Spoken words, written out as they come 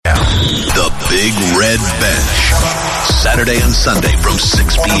Big Red Bench. Saturday and Sunday from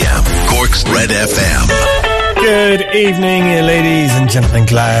 6 p.m. Cork's Red FM. Good evening, ladies and gentlemen.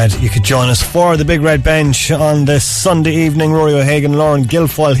 Glad you could join us for the Big Red Bench on this Sunday evening. Ruairi and Lauren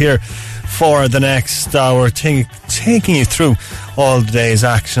Guilfoyle here for the next hour, taking you through all the day's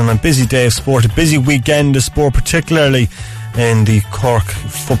action. A busy day of sport, a busy weekend of sport, particularly in the Cork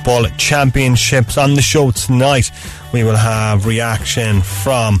Football Championships. On the show tonight, we will have reaction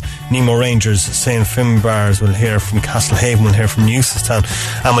from Nemo Rangers, St Finbarr. We'll hear from Castlehaven, we'll hear from Newcestown,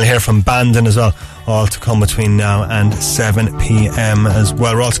 and we'll hear from Bandon as well. All to come between now and 7 p.m. as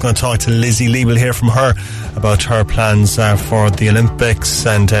well. We're also going to talk to Lizzie Lee. We'll hear from her about her plans for the Olympics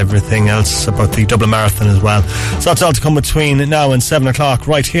and everything else about the Dublin Marathon as well. So that's all to come between now and 7 o'clock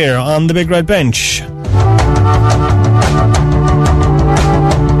right here on the Big Red Bench.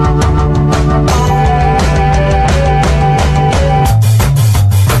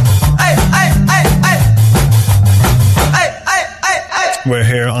 We're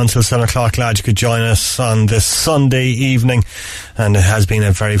here until 7 o'clock. Glad you could join us on this Sunday evening, and it has been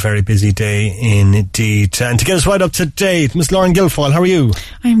a very, very busy day indeed. And to get us right up to date, Miss Lauren Guilfoyle, how are you?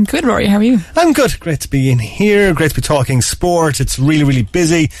 I'm good, Rory. How are you? I'm good. Great to be in here. Great to be talking sport. It's really, really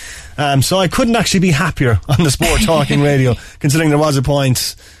busy. So I couldn't actually be happier on the Sport Talking Radio, considering there was a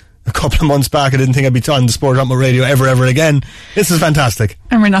point a couple of months back I didn't think I'd be on the Sport Talking Radio ever again. This is fantastic.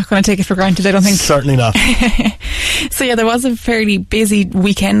 And we're not going to take it for granted, I don't think. Certainly not. So yeah, there was a fairly busy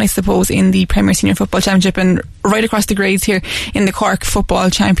weekend, I suppose, in the Premier Senior Football Championship and right across the grades here in the Cork Football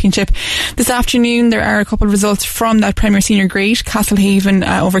Championship. This afternoon there are a couple of results from that Premier Senior grade. Castlehaven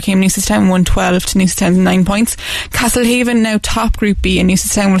overcame Newcestown 112 to Newcestown's 9 points. Castlehaven now top Group B, and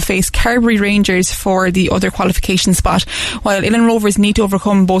Newcestown will face Carbery Rangers for the other qualification spot, while Ullin Rovers need to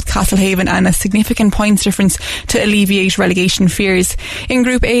overcome both Castlehaven and a significant points difference to alleviate relegation fears. In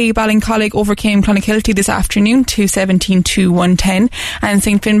Group A, Ballincollig overcame Clonakilty this afternoon 217 to 110, and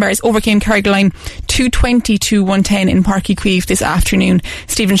St Finbarr overcame Carrigaline 220 to 110 in Páirc Uí Chaoimh this afternoon.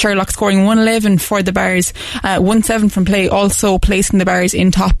 Stephen Sherlock scoring 111 for the Bars, 1-7 from play, also placing the Bars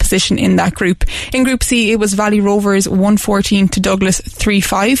in top position in that group. In Group C, it was Valley Rovers 114 to Douglas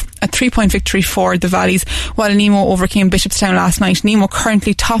 3-5, a 3-point victory for the Valleys, while Nemo overcame Bishopstown last night. Nemo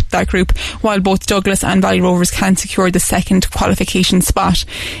currently top that group, while both Douglas and Valley Rovers can secure the second qualification spot.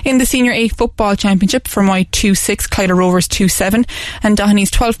 In the Senior A Football Championship, Fermoy 2-6, Clyde Rovers 2-7, and Doheny's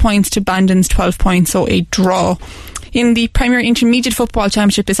 12 points to Bandon's 12 points, so a draw. In the Premier Intermediate Football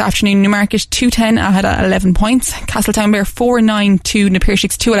Championship this afternoon, Newmarket 2-10, Ahada 11 points. Castletownbere 4-9 to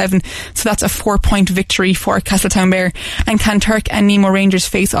Napiershix 2-11, so that's a 4-point victory for Castletownbere. And Kanturk and Nemo Rangers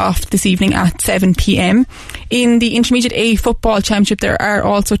face off this evening at 7 p.m. In the Intermediate A Football Championship, there are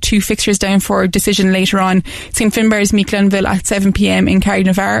also two fixtures down for decision later on. St Finbarr's meet Glenville at 7 p.m. in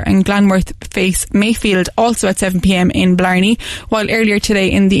Carrignavar, and Glanworth face Mayfield also at 7 p.m. in Blarney. While earlier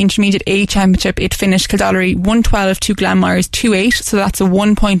today in the Intermediate A Championship, it finished Kildallery 112 to Glanmires 2-8, so that's a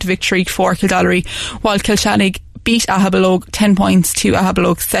 1-point victory for Kildallery, while Kilshannig beat Ahabalog 10 points to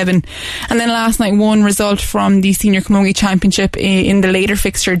Ahabalog 7. And then last night, one result from the Senior Camogie Championship in the later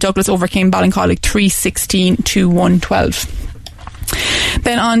fixture, Douglas overcame Ballincollig 316 to 112.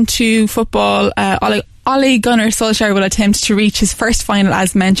 Then on to football. Ole Gunnar Solskjaer will attempt to reach his first final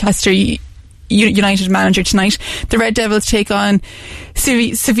as Manchester United manager tonight. The Red Devils take on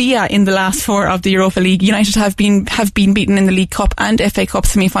Sevilla in the last four of the Europa League. United have been beaten in the League Cup and FA Cup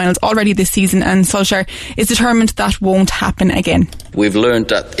semi-finals already this season, and Solskjaer is determined that won't happen again. We've learned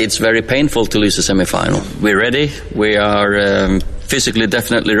that it's very painful to lose a semi-final. We're ready. We are physically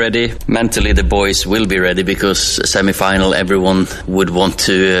definitely ready. Mentally the boys will be ready, because a semi-final everyone would want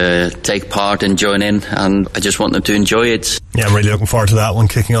to take part and join in, and I just want them to enjoy it. Yeah, I'm really looking forward to that one,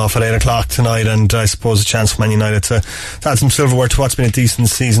 kicking off at 8 o'clock tonight, and I suppose a chance for Man United to add some silverware to what's been a decent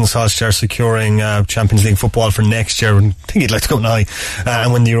season. Solskjaer securing Champions League football for next year, and I think he'd like to go now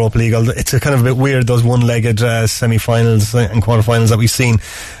and win the Europa League. It's a kind of a bit weird, those one-legged semi-finals and quarter-finals that we've seen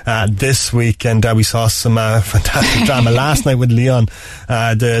this week, and we saw some fantastic drama last night with Lyon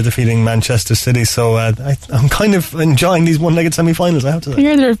defeating Manchester City, so I'm kind of enjoying these one-legged semi-finals, I have to say.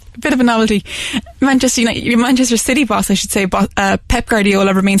 Yeah, they're a bit of a novelty. Manchester City boss, I should say, Pep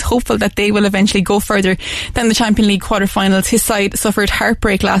Guardiola remains hopeful that they will eventually go further than the Champions League quarter-finals. His side suffered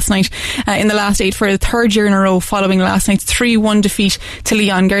heartbreak last night in the last 8 for the third year in a row following last night's 3-1 defeat to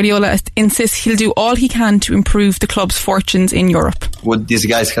Lyon. Guardiola insists he'll do all he can to improve the club's fortunes in Europe. What these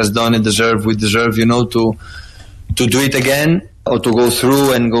guys has done, we deserve, to do it again, or to go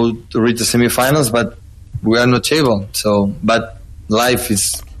through and go to reach the semi-finals, but we are not able. But life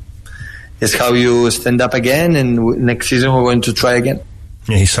is how you stand up again, and next season we're going to try again.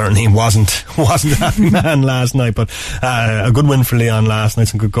 Yeah, he certainly wasn't a happy man last night, but a good win for Leon last night,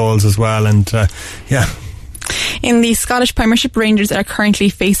 some good goals as well, and In the Scottish Premiership, Rangers are currently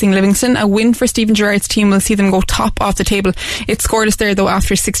facing Livingston. A win for Stephen Gerrard's team will see them go top of the table. It's scoreless there though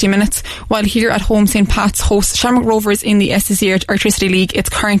after 60 minutes. While here at home, St Pat's hosts Shamrock Rovers in the SSE Electricity League. It's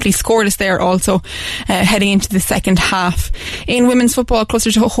currently scoreless there also, heading into the second half. In women's football,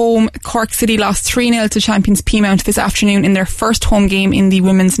 closer to home, Cork City lost 3-0 to champions Peamount this afternoon in their first home game in the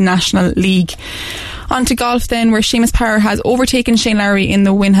Women's National League. On to golf then, where Seamus Power has overtaken Shane Lowry in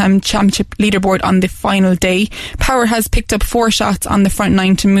the Wyndham Championship leaderboard on the final day. Power has picked up 4 shots on the front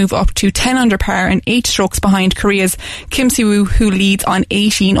 9 to move up to 10 under par and 8 strokes behind Korea's Kim Si-woo, who leads on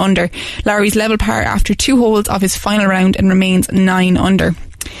 18 under. Lowry's level par after 2 holes of his final round and remains 9 under.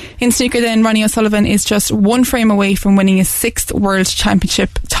 In snooker then, Ronnie O'Sullivan is just 1 frame away from winning his 6th World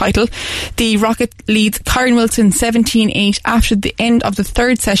Championship title. The Rocket leads Kyron Wilson 17-8 after the end of the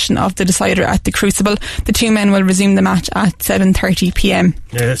 3rd session of the decider at the Crucible. The 2 men will resume the match at 7:30pm.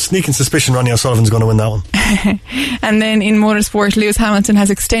 Yeah, sneaking suspicion Ronnie O'Sullivan's going to win that one. And then in motorsport, Lewis Hamilton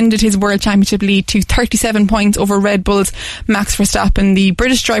has extended his World Championship lead to 37 points over Red Bull's Max Verstappen. The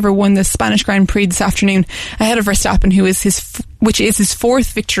British driver won the Spanish Grand Prix this afternoon ahead of Verstappen, which is his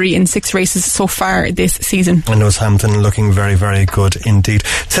 4th victory in 6 races so far this season. And Lewis Hamilton looking very, very good indeed.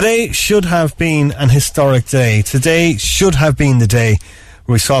 Today should have been an historic day. Today should have been the day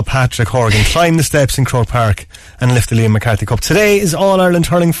where we saw Patrick Horgan climb the steps in Croke Park and lift the Liam McCarthy Cup. Today is All-Ireland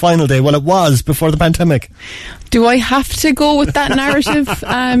Hurling final day. Well, it was before the pandemic. Do I have to go with that narrative?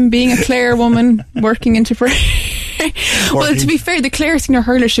 Being a Clare woman working into... Well, to be fair, the Clare senior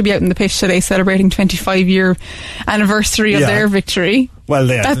hurlers should be out in the pitch today celebrating 25-year anniversary of their victory. Well,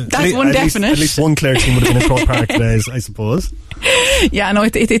 yeah, that's one definite. At least one Clare team would have been in Croke Park today, I suppose. Yeah, no,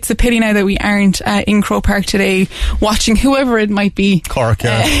 it's a pity now that we aren't in Croke Park today watching whoever it might be. Cork,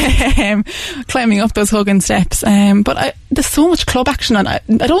 climbing up those Hogan steps. But there's so much club action on. I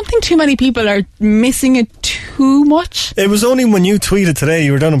don't think too many people are missing it too much. It was only when you tweeted today,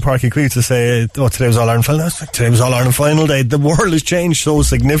 you were down in Páirc Uí Chaoimh to say, today was All-Ireland final. I was like, today was All-Ireland final day. The world has changed so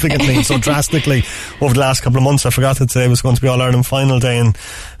significantly and so drastically over the last couple of months. I forgot that today was going to be All-Ireland final day, and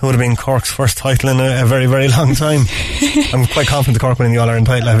it would have been Cork's first title in a very, very long time. I'm quite confident the Cork winning the All-Ireland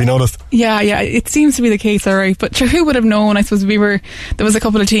title. Have you noticed? Yeah, it seems to be the case, alright. But sure, who would have known? I suppose there was a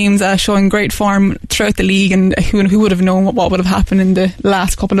couple of teams showing great form throughout the league, and who would have known what would have happened in the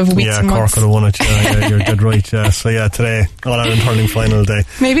last couple of weeks and months. Cork would have won it. Yeah, you're dead right. So today, All-Ireland hurling final day.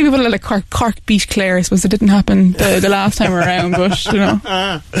 Maybe people are like Cork beat Clare. I suppose it didn't happen the last time around, but you know.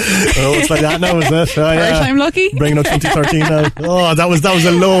 Oh, it's like that now, is it? Third time lucky. Bringing up 2013 now. Oh, that was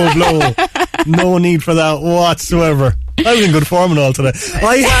a low blow. No need for that whatsoever. I was in good form and all today.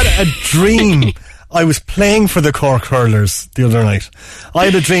 I had a dream. I was playing for the Cork Hurlers the other night. I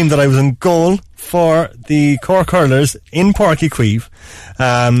had a dream that I was in goal for the Cork Hurlers in Páirc Uí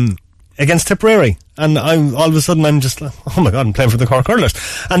Chaoimh against Tipperary. And all of a sudden I'm just like, oh my God, I'm playing for the Cork Hurlers.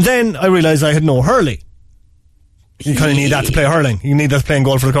 And then I realised I had no hurley. You kind of need that to play hurling. You need that to play in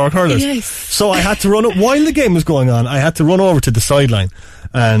goal for the Cork Hurlers. Yes. So I had to run up, while the game was going on, I had to run over to the sideline.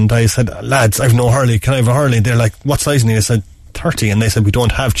 And I said, lads, I've no hurley. Can I have a hurley? They're like, what size? And I said, 30. And they said, we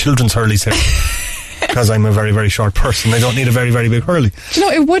don't have children's hurleys here. Because I'm a very, very short person. I don't need a very, very big hurley. Do you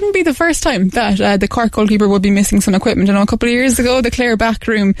know, it wouldn't be the first time that the Cork goalkeeper would be missing some equipment. You know, a couple of years ago, the Clare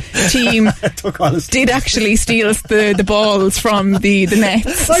backroom team did actually steal the balls from the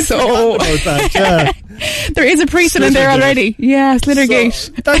nets. So about that, yeah. There is a precedent there already. Yeah, Slittergate.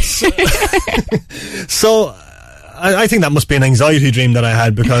 So I think that must be an anxiety dream that I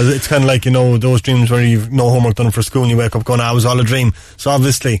had, because it's kind of like, you know, those dreams where you've no homework done for school and you wake up going, it was all a dream. So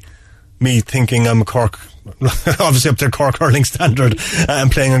obviously, me thinking I'm a Cork, obviously up to Cork hurling standard,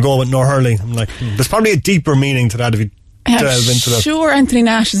 and playing a goal with no hurling, I'm like, there's probably a deeper meaning to that if you delve into that. Sure, Anthony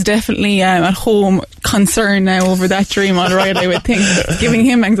Nash is definitely at home concerned now over that dream, alright. I would think it's giving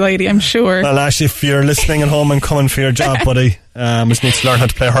him anxiety, I'm sure. Well, Ash, if you're listening at home and coming for your job, buddy, just need to learn how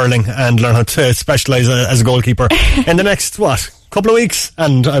to play hurling and learn how to specialise as a goalkeeper in the next couple of weeks,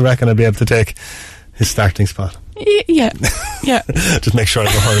 and I reckon I'll be able to take his starting spot. Yeah. Just make sure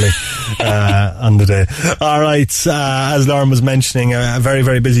I go hurling on the day. Alright, as Lauren was mentioning, a very,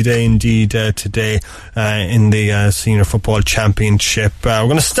 very busy day indeed today in the Senior Football Championship. We're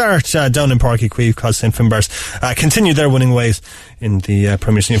going to start down in Páirc Uí Chaoimh, because St Finbarr's continued their winning ways in the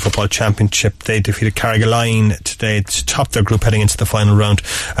Premier Senior Football Championship. They defeated Carrigaline today to top their group heading into the final round.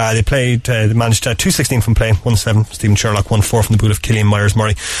 They managed 2-16 from play, 1-7. Stephen Sherlock 1-4 from the boot of Killian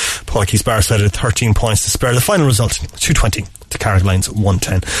Myers-Murray. Paul Keys Barr set at 13 points to spare. The final result, 220 to Carrigaline's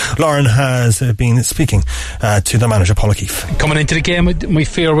 110. Lauren has been speaking to the manager, Paul O'Keefe. Coming into the game, my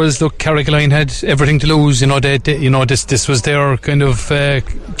fear was, look, Carrigaline had everything to lose. This was their kind of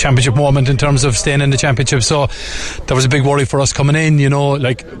championship moment in terms of staying in the championship. So that was a big worry for us coming in.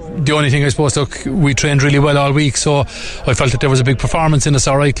 The only thing, I suppose, look, we trained really well all week, so I felt that there was a big performance in us,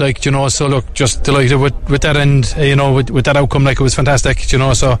 all right, so look, just delighted with that end, with that outcome, it was fantastic,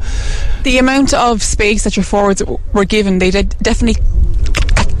 so. The amount of space that your forwards were given, they did definitely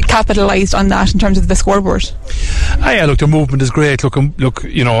capitalised on that in terms of the scoreboard. Look, the movement is great. Look,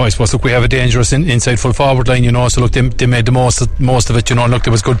 I suppose, look, we have a dangerous inside full forward line, so look, they made the most of it, look,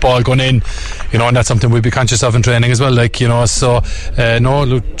 there was good ball going in, and that's something we'd be conscious of in training as well, look,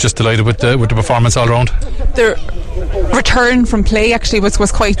 just delighted with the performance all round. The return from play actually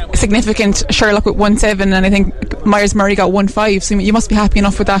was quite significant. Sherlock with 1-7, and I think Myers Murray got 1-5, so you must be happy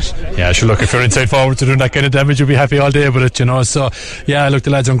enough with that. Yeah, sure, look, if you're inside forward to doing that kind of damage, you'll be happy all day with it, so yeah, look, the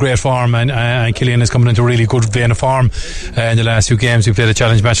lads are in great form, and Killian is coming into a really good vein of form in the last few games. We played a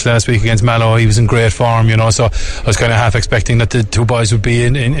challenge match last week against Mallow. He was in great form, so I was kind of half expecting that the two boys would be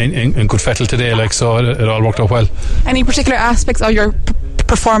in good fettle today, so it all worked out well. Any particular aspects of your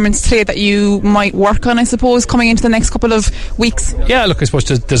performance today that you might work on, I suppose, coming into the next couple of weeks? Yeah, look, I suppose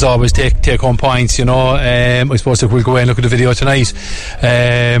there's always take home points, I suppose we'll go away and look at the video tonight,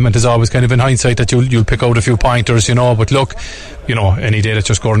 and there's always kind of in hindsight that you'll pick out a few pointers, but look, any day that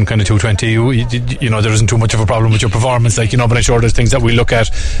you're scoring kind of 220, there isn't too much of a problem with your performance, but I'm sure there's things that we look at.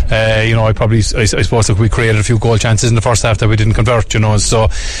 I suppose we created a few goal chances in the first half that we didn't convert, so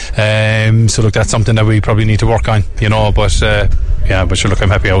look, that's something that we probably need to work on, but sure, look, I'm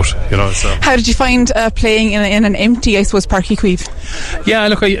happy out, so. How did you find playing in an empty, I suppose, Páirc Uí Chaoimh? Yeah,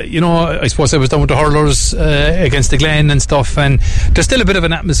 look, I suppose I was down with the hurlers against the Glen and stuff, and there's still a bit of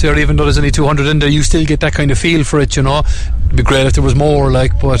an atmosphere, even though there's only 200 in there. You still get that kind of feel for it, it'd be great if there was more,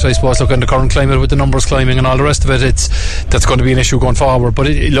 but I suppose, look, in the current climate with the numbers climbing and all the rest of it, that's going to be an issue going forward. But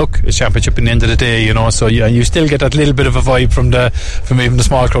look, it's championship in the end of the day, so you still get that little bit of a vibe from even the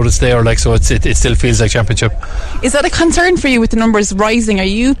small crowd that's there, so it still feels like championship. Is that a concern for you with the numbers rising? Are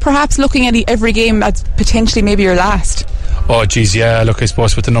you perhaps looking at every game as potentially maybe your last? Oh geez, yeah, look, I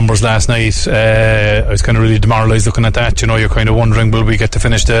suppose with the numbers last night, I was kind of really demoralised looking at that, you're kind of wondering, will we get to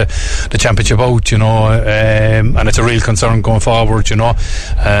finish the championship out, and it's a real concern going forward,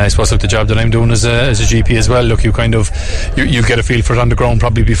 I suppose, look, the job that I'm doing as a GP as well, look, you kind of you get a feel for it on the ground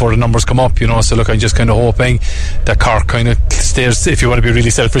probably before the numbers come up, so look, I'm just kind of hoping that Cork kind of stays, if you want to be really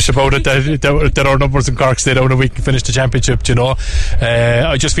selfish about it, that our numbers in Cork stay down and we can finish the championship,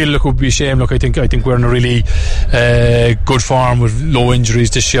 I just feel, look, it would be a shame. Look, I think we're in a really good form with low injuries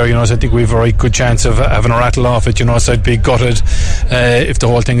this year, so I think we have a right good chance of having a rattle off it, so I'd be gutted if the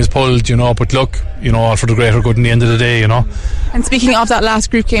whole thing is pulled, but look, all for the greater good in the end of the day, And speaking of that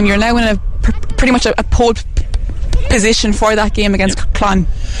last group game, you're now in pretty much a pole position for that game against Clon.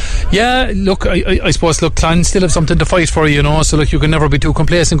 Yeah, look, I suppose, look, Clon still have something to fight for, so look, you can never be too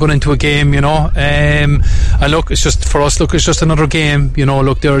complacent going into a game, and look, it's just for us, look, it's just another game,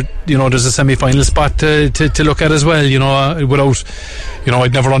 look, there's a semi-final spot to look at as well, without,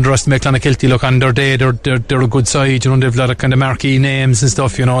 I'd never underestimate Clonakilty. Look, on their day, they're a good side, they've a lot of kind of marquee names and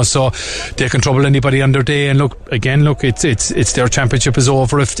stuff, so they can trouble anybody on their day, and look, again, look, it's their championship is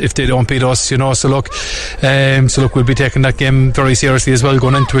over if they don't beat us, so look, we'll be taking that game very seriously as well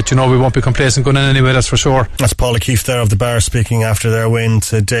going into it, we won't be complacent going in anyway, that's for sure. That's Paul O'Keefe there of the Bar speaking after their win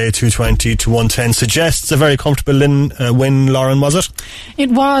today, 220 to 110. Suggests a very comfortable win, Lauren, was it?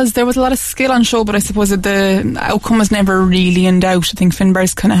 It was. There was a lot of skill on show, but I suppose that the outcome was never really in doubt. I think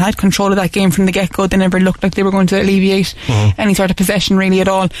Finbarr's kind of had control of that game from the get-go. They never looked like they were going to alleviate any sort of possession really at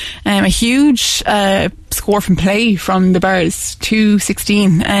all. A huge score from play from the Bars,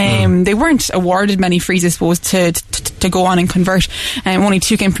 2-16. They weren't awarded many frees, I suppose, to go on and convert. Only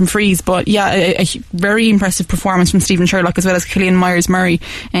 2 came from frees, but yeah, a very impressive performance from Stephen Sherlock as well as Killian Myers Murray.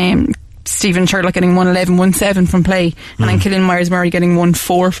 Stephen Sherlock getting 1-11-1-7 from play, and then Killian Myers Murray getting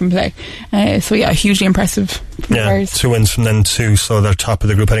 1-4 from play. So yeah, hugely impressive. Yeah, 2 wins from then 2, so they're top of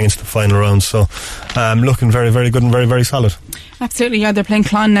the group heading into the final round. So looking very, very good and very, very solid. Absolutely, yeah. They're playing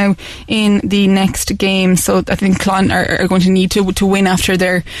Clon now in the next game, so I think Clon are going to need to win after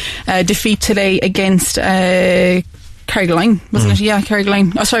their defeat today against Carrigaline, wasn't it? Yeah,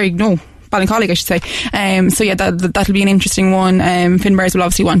 Carrigaline. Oh, sorry, no. Ballincollig, I should say. So yeah, that'll be an interesting one. Finbarrs will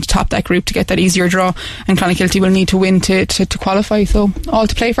obviously want to top that group to get that easier draw, and Clonakilty will need to win to qualify. So all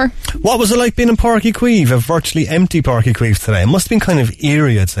to play for. What was it like being in Páirc Uí Chaoimh, a virtually empty Páirc Uí Chaoimh today? It must have been kind of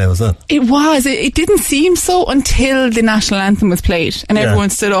eerie, I'd say, was it? It was. It didn't seem so until the national anthem was played and everyone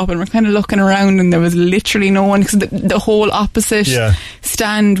stood up, and we're kind of looking around and there was literally no one, because the whole opposite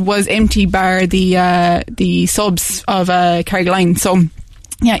stand was empty bar the subs of Carrigaline. So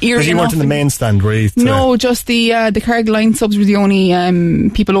yeah, eerie. Because you weren't in the main stand, were you? No, just the Carrigaline subs were the only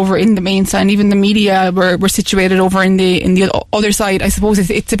people over in the main stand. Even the media were situated over in the other side. I suppose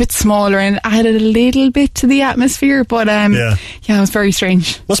it's a bit smaller and it added a little bit to the atmosphere, but yeah, it was very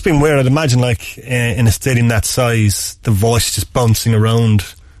strange. Must have been weird. I'd imagine, like, in a stadium that size, the voice just bouncing around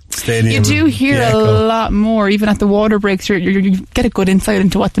stadium. You do hear a lot more, even at the water breaks. You get a good insight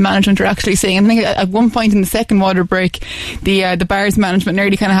into what the management are actually saying. And I think at one point in the second water break, the Bars management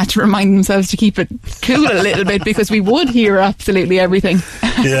nearly kind of had to remind themselves to keep it cool a little bit, because we would hear absolutely everything.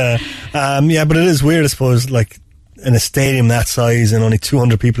 Yeah, but it is weird, I suppose, like, in a stadium that size and only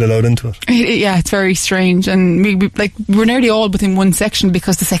 200 people allowed into it. Yeah, it's very strange, and we're nearly all within one section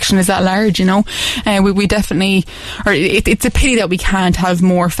because the section is that large, you know. We definitely, or it's a pity that we can't have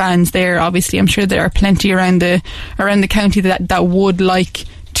more fans there. Obviously, I'm sure there are plenty around the county that would like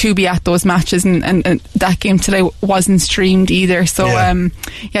to be at those matches, and that game today wasn't streamed either. So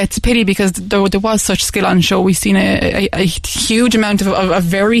it's a pity, because there was such skill on show. We've seen a huge amount of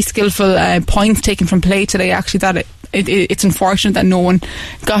very skillful points taken from play today, actually, that it's unfortunate that no one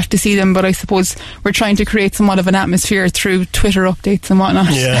got to see them, but I suppose we're trying to create somewhat of an atmosphere through Twitter updates and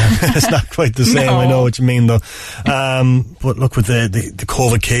whatnot. Yeah, it's not quite the same. No. I know what you mean, though. But look, with the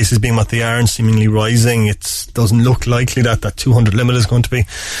COVID cases being what they are and seemingly rising, it doesn't look likely that 200 limit is going to be,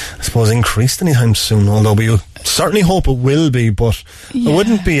 I suppose, increased anytime soon, although we certainly hope it will be, but I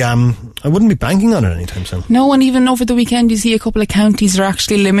wouldn't be banking on it anytime soon. No, and even over the weekend you see a couple of counties are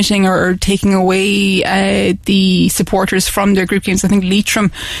actually limiting or taking away the supporters from their group games. I think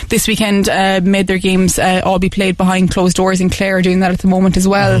Leitrim this weekend made their games all be played behind closed doors, and Clare are doing that at the moment as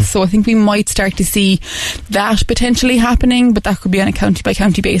well. So I think we might start to see that potentially happening, but that could be on a county by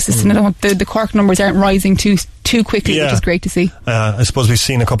county basis. And the Cork numbers aren't rising too quickly, which is great to see. I suppose we've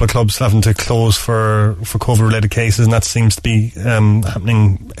seen a couple of clubs having to close for COVID related cases, and that seems to be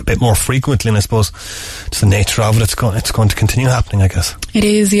happening a bit more frequently, and I suppose it's the nature of it. It's going to continue happening, I guess. It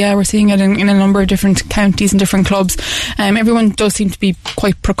is, yeah. We're seeing it in a number of different counties and different clubs. Everyone does seem to be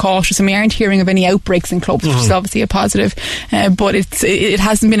quite precautious, and we aren't hearing of any outbreaks in clubs, which is obviously a positive. But it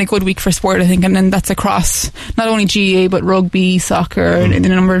hasn't been a good week for sport, I think, and then that's across not only GAA but rugby, soccer, and in a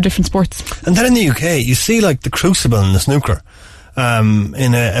number of different sports. And then in the UK, you see like the Crucible and the snooker.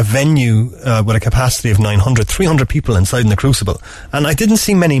 In a venue with a capacity of 900, 300 people inside in the Crucible, and I didn't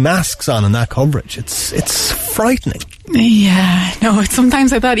see many masks on in that coverage. It's frightening. Yeah, no, it's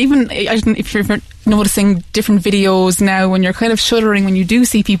sometimes like that. Even if you're noticing different videos now, when you're kind of shuddering when you do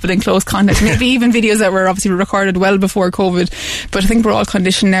see people in close contact, maybe even videos that were obviously recorded well before COVID, but I think we're all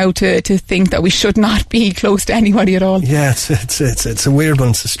conditioned now to think that we should not be close to anybody at all. Yeah, it's a weird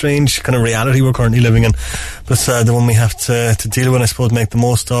one. It's a strange kind of reality we're currently living in, but the one we have to deal with, I suppose, make the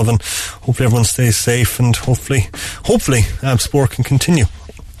most of, and hopefully everyone stays safe, and hopefully sport can continue.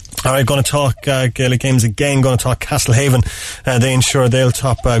 Alright, going to talk Gaelic games again, going to talk Castlehaven. They ensure they'll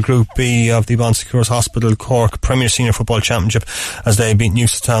top Group B of the Bon Secours Hospital Cork Premier Senior Football Championship as they beat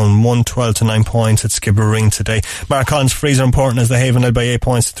Newcestown 112 to 9 points at Skibbereen Ring today. Mark Collins' frees are important as the Haven led by 8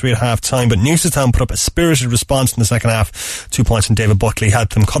 points to 3 at half time, but Newcestown put up a spirited response in the second half. 2 points from David Buckley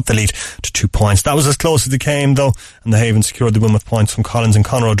helped them cut the lead to 2 points. That was as close as it came, though, and the Haven secured the win with points from Collins and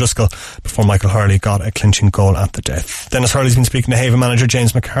Conor O'Driscoll before Michael Hurley got a clinching goal at the death. Dennis Hurley's been speaking to Haven manager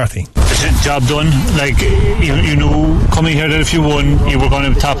James McCarthy. Job done. Like, you knew coming here that if you won, you were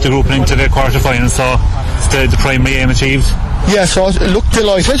going to top the group and into the quarter-final, so it's the primary aim achieved. Yeah, so I looked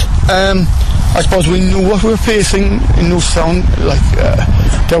delighted. I suppose we knew what we were facing in Newcestown.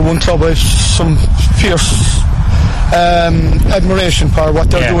 They're one club with some fierce admiration for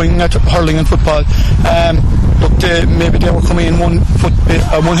what they're doing at hurling and football. Maybe they were coming in one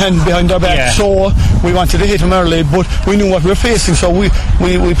hand behind their back, so we wanted to hit them early, but we knew what we were facing, so we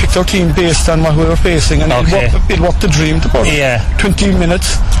picked our team based on what we were facing, and it worked the dream. 20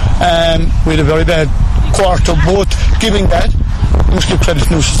 minutes, we had a very bad quarter, but giving that, we must give credit to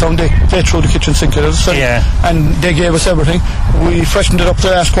Newcestown. They threw the kitchen sink at us, and they gave us everything. We freshened it up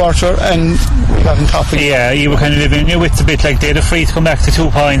the last quarter, and we got on top of it. Yeah, you were kind of living in your wits a bit, like they had a free to come back to 2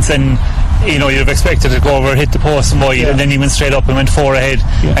 points, and you'd have expected to go over, hit the post and wide, and then he went straight up and went 4 ahead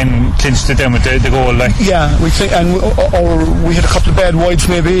and clinched it down with the goal. We think, and we had a couple of bad wides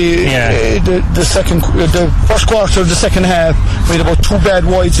maybe. The first quarter of the second half, we had about 2 bad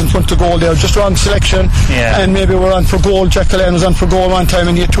wides in front of goal there, just wrong selection, and maybe we're on for goal. Jack Callan was on for goal one time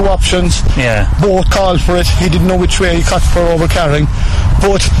and he had 2 options. Both called for it. He didn't know which way he cut for overcarrying.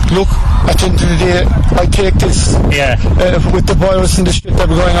 But look, at the end of the day, I take this with the virus and the shit that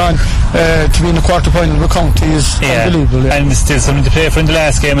were going on, to be in the quarter final of the county is unbelievable. And still something to play for in the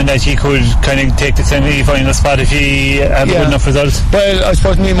last game, and that he could kind of take the semi-final spot if he had a good enough result. Well, I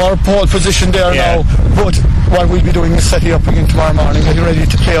suppose Nemo pole position there now, but what we'll be doing is setting up again tomorrow morning, getting ready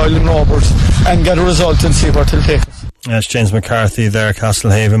to play Island Rovers and get a result and see where it'll take us. That's James McCarthy there,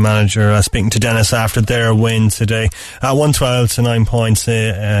 Castlehaven manager, speaking to Dennis after their win today. 112 to 9 points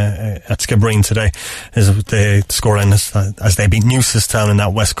at Skibbereen today is the scoreline as they beat Newcestown in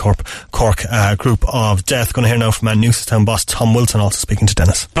that West Cork group of death. Going to hear now from Newcestown boss Tom Wilson, also speaking to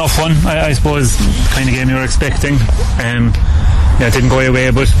Dennis. Tough one, I suppose, kind of game you were expecting. It didn't go your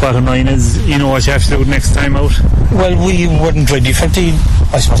way, but bottom line is, you know what you have to do next time out. Well, we weren't ready for the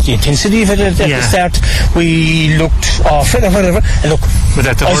intensity of it at the start. We looked off it or whatever. And look,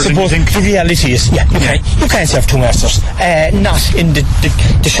 I suppose the reality is, you can't have 2 masters. Not in the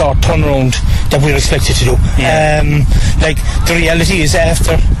short turnaround that we're expected to do. The reality is,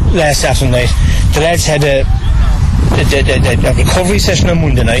 after last Saturday night, the lads had a recovery session on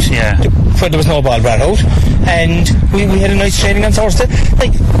Monday night where there was no ball brought out, and we had a night's training on Thursday.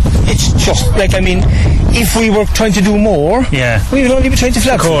 It's just if we were trying to do more, we would only be trying to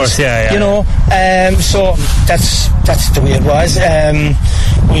flag. Of course, you know. So that's the way it was.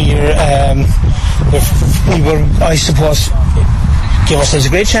 We were, I suppose, give ourselves a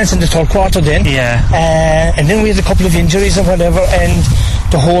great chance in the third quarter then. And then we had a couple of injuries and whatever, and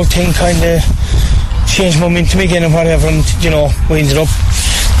the whole thing kind of changed momentum again and whatever, and we ended up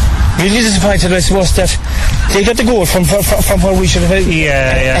really disappointed, I suppose, that they got the goal from where we should have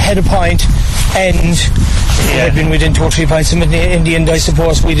had a point, and we had been within 2 or 3 points, and in the end, I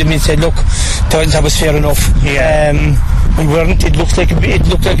suppose, we didn't say, look, that was fair enough. We weren't. It looked like a bit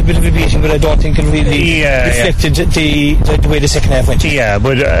of a beating, but I don't think it really reflected the way the second half went.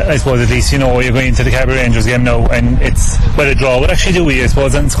 But I suppose at least you're going into the Carbery Rangers game now, and it's a draw would actually do I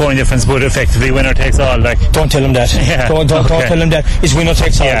suppose, and scoring difference, but effectively winner takes all. Don't tell them that. Don't tell them that. It's winner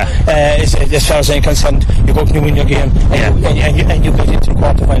takes all. As far as I'm concerned, you go to win your game, and you get into the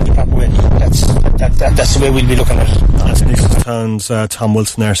quarter final the proper way. That's the way we'll be looking at it. That's Newcestown's Tom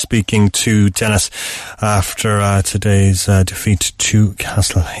Wilson there speaking to Dennis after today's defeat to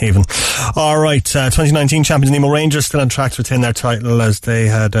Castlehaven. Alright, 2019 champions Nemo Rangers still on track to retain their title as they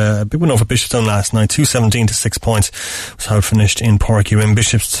had a big win over Bishopstown last night, 2-17 to 6 points was how it finished in Páirc Uí Rinn.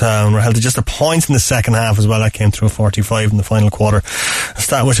 Bishopstown were held to just a point in the second half as well. That came through a 45 in the final quarter, a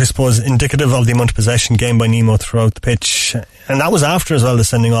stat which I suppose indicative of the amount of possession gained by Nemo throughout the pitch, and that was after as well the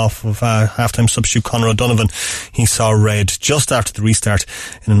sending off of half-time substitute Conor O'Donovan. He saw red just after the restart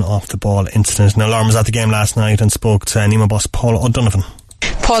in an off-the-ball incident. Now Lauren was at the game last night and spoke to Nemo boss Paul O'Donovan.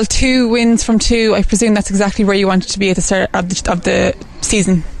 Paul, 2 wins from 2. I presume that's exactly where you wanted to be at the start of the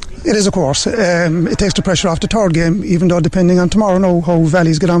season. It is, of course. It takes the pressure off the third game, even though depending on tomorrow now how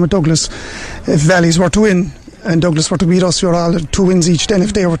Valleys get on with Douglas. If Valleys were to win and Douglas were to beat us, you're all 2 wins each then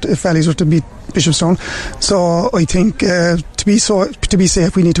if Valleys were to beat Bishopstown. So I think to be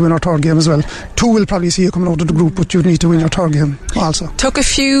safe we need to win our third game as well. 2 will probably see you coming out of the group, but you need to win your third game also. Took a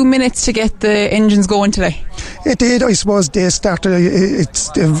few minutes to get the engines going today. It did. I suppose they started, it's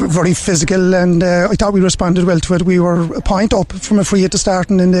very physical, and I thought we responded well to it. We were a point up from a free at the start,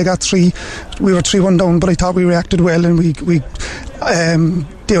 and then they got 3. We were 3-1 down, but I thought we reacted well, and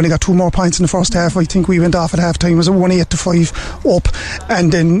they only got 2 more points in the first half. I think we went off at half time as a 1-8 to 5 up,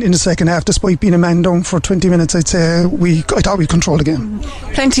 and then in the second half, despite being a man down for 20 minutes, I'd say I thought we controlled the game.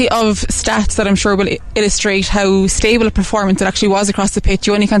 Plenty of stats that I'm sure will illustrate how stable a performance it actually was across the pitch.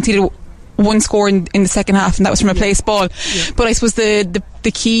 You only conceded 1 score in the second half, and that was from a placed ball. But I suppose the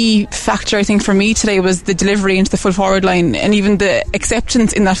key factor I think for me today was the delivery into the full forward line, and even the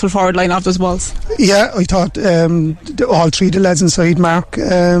acceptance in that full forward line of those balls. I thought all 3 of the lads inside, Mark,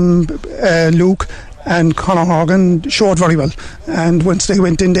 Luke and Conor Horgan, showed very well, and once they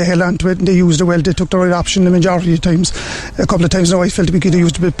went in they held on to it and they used it well. They took the right option the majority of times. A couple of times now I felt we could have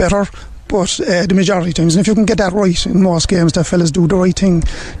used a bit better, but the majority of times, and if you can get that right in most games, that fellas do the right thing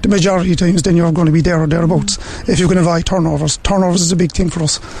the majority of times, then you're going to be there or thereabouts. If you can avoid turnovers is a big thing for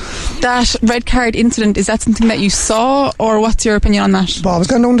us. That red card incident, is that something that you saw, or what's your opinion on that? Well, I was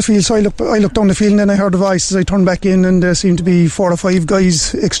going down the field, so I looked down the field, and then I heard the voices. I turned back in, and there seemed to be 4 or 5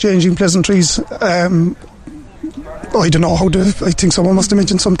 guys exchanging pleasantries. I don't know I think someone must have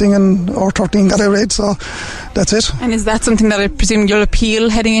mentioned something, and R13 got irate, so that's it. And is that something that I presume you'll appeal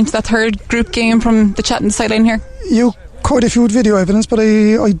heading into that third group game from the chat on the sideline here? You could if you had video evidence, but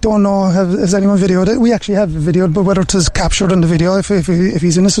I don't know, has anyone videoed it? We actually have videoed, but whether it is captured on the video, if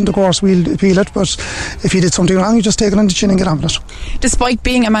he's innocent, of course we'll appeal it, but if he did something wrong, you just take it on the chin and get on with it. Despite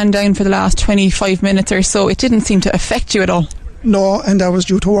being a man down for the last 25 minutes or so, it didn't seem to affect you at all? No, and that was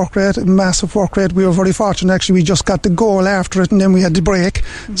due to work rate, massive work rate. We were very fortunate, actually. We just got the goal after it, and then we had the break.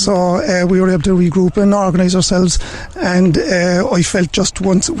 So we were able to regroup and organise ourselves, and I felt just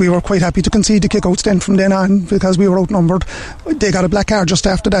once we were quite happy to concede the kick-outs then from then on, because we were outnumbered. They got a black card just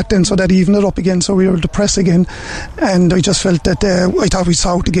after that then, so that evened it up again, so we were able to press again, and I just felt that I thought we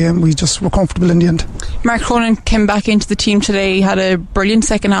saw out the game. We just were comfortable in the end. Mark Cronin came back into the team today, had a brilliant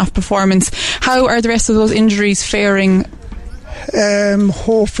second half performance. How are the rest of those injuries faring?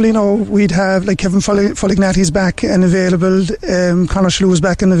 Hopefully now we'd have like Kevin Folignati's back and available, Conor Shalhoub's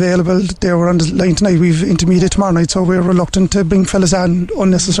back and available. They were on the line tonight. We've intermediate tomorrow night, so we're reluctant to bring fellas on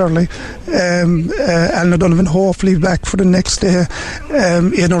unnecessarily. Alan O'Donovan hopefully back for the next day,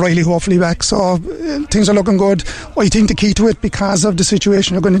 Aidan O'Reilly hopefully back, so things are looking good. I think the key to it, because of the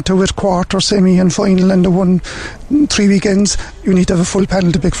situation you're going into with quarter, semi and final and the 3 weekends, you need to have a full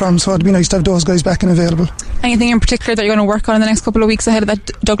panel to pick from, so it'd be nice to have those guys back and available. Anything in particular that you're going to work on in the next couple of weeks ahead of that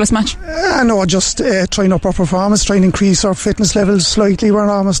Douglas match? No, just trying up our performance, trying to increase our fitness levels slightly. We're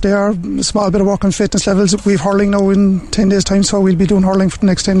almost there. A small bit of work on fitness levels. We've hurling now in 10 days time, so we'll be doing hurling for the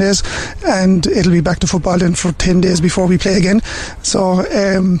next 10 days, and it'll be back to football then for 10 days before we play again. So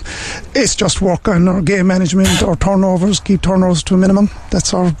it's just work on our game management, our turnovers, keep turnovers to a minimum.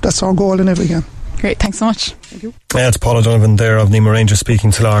 That's our goal in every game. Great, thanks so much. Thank you. Yeah, it's Paul O'Donovan there of Nemo Rangers speaking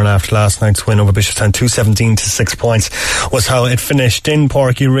to Lauren after last night's win over Bishopstown. 2-17 to 6 points was how it finished in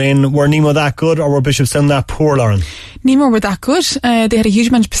Páirc Uí Rinn. Were Nemo that good, or were Bishopstown that poor, Lauren? Nemo were that good. They had a huge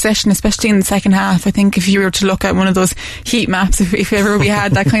amount of possession, especially in the second half. I think if you were to look at one of those heat maps, if ever we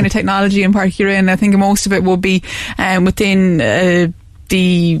had that kind of technology in Páirc Uí Rinn, I think most of it would be within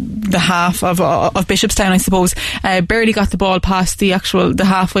the half of Bishopstown, I suppose. Barely got the ball past the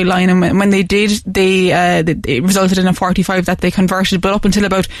halfway line, and when they did, it resulted in a 45 that they converted. But up until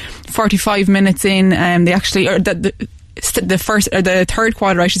about 45 minutes in, they actually, the third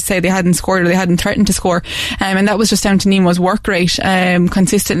quarter, I should say, they hadn't scored, or they hadn't threatened to score, and that was just down to Nemo's work rate,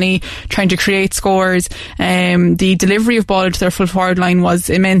 consistently trying to create scores. The delivery of ball to their full forward line was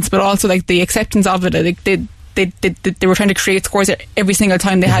immense, but also like the acceptance of it. They were trying to create scores every single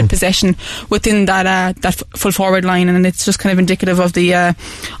time they had possession within that full forward line, and it's just kind of indicative of the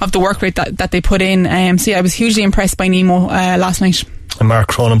work rate that they put in. So yeah, I was hugely impressed by Nemo last night. And Mark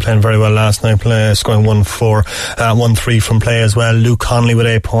Cronin playing very well last night, scoring 1-3 from play as well. Luke Connolly with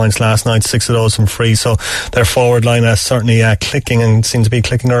 8 points last night, 6 of those from free. So their forward line is certainly clicking, and seems to be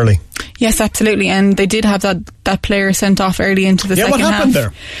clicking early. Yes, absolutely. And they did have that player sent off early into the second half. What happened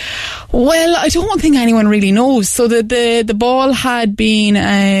there? Well, I don't think anyone really knows. So the ball had been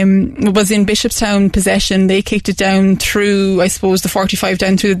was in Bishopstown possession. They kicked it down through, I suppose, the 45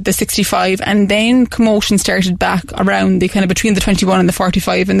 down to the 65, and then commotion started back around the kind of between the 21 and the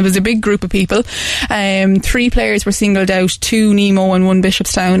 45, and there was a big group of people. 3 players were singled out, 2 Nemo and 1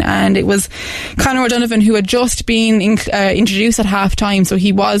 Bishopstown, and it was Conor O'Donovan, who had just been introduced at half time. So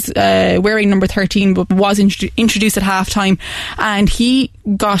he was wearing number 13, but was introduced at half time, and he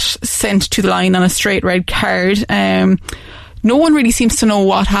got sent to the line on a straight red card. No one really seems to know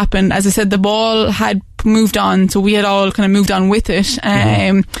what happened. As I said, the ball had moved on, so we had all kind of moved on with it.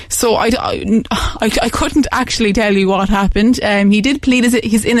 So I couldn't actually tell you what happened. He did plead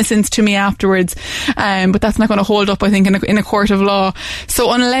his innocence to me afterwards, but that's not going to hold up, I think, in a court of law.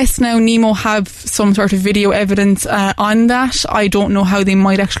 So unless now Nemo have some sort of video evidence on that, I don't know how they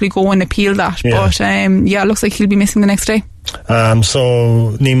might actually go and appeal that. Yeah. But it looks like he'll be missing the next day.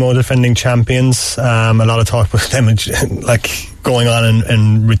 So Nemo defending champions, a lot of talk about them going on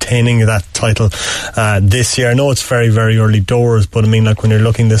and retaining that title this year. I know it's very, very early doors, but I mean, like, when you're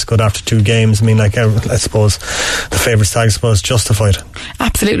looking this good after 2 games, I mean, like, I suppose the favourites tag, I suppose, justified.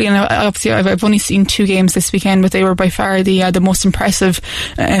 Absolutely. And obviously I've only seen 2 games this weekend, but they were by far the most impressive.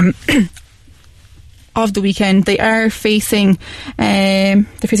 of the weekend. They are facing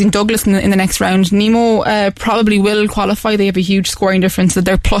Douglas in the next round. Nemo probably will qualify. They have a huge scoring difference, so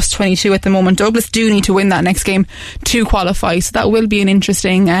they're plus 22 at the moment. Douglas do need to win that next game to qualify, so that will be an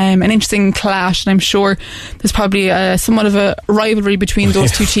interesting clash, and I'm sure there's probably somewhat of a rivalry between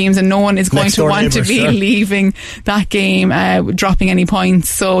those two teams, and no one is going to want to be leaving that game dropping any points.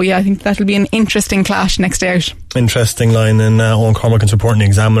 So yeah, I think that'll be an interesting clash next out. Interesting line in Owen Cormacan's report in the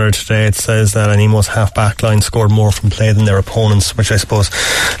Examiner today. It says that Nemo's half-back line scored more from play than their opponents, which I suppose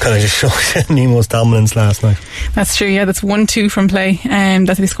kind of just shows Nemo's dominance last night. That's true, yeah. That's 1-2 from play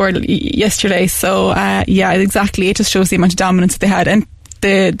that they scored yesterday. So yeah, exactly. It just shows the amount of dominance that they had, and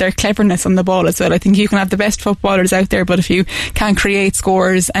their cleverness on the ball as well. I think you can have the best footballers out there, but if you can't create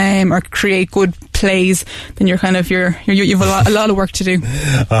scores or create good plays, then you've a lot of work to do.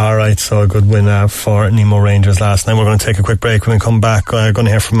 Alright, so a good win for Nemo Rangers last night. We're going to take a quick break. When we come back, we're going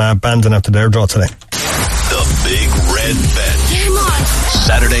to hear from Bandon after their draw today. The Big Red Bench,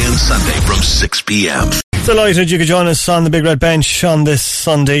 Saturday and Sunday from 6 p.m. Delighted you could join us on the Big Red Bench on this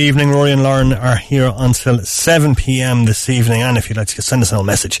Sunday evening. Ruairi and Lauren are here until 7 p.m. this evening, and if you'd like to send us a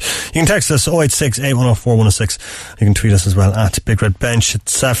message, you can text us 086 8104 106. You can tweet us as well at Big Red Bench.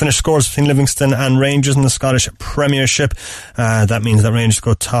 It's finished scores between Livingston and Rangers in the Scottish Premiership. That means that Rangers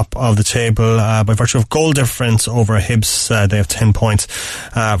go top of the table by virtue of goal difference over Hibs. They have 10 points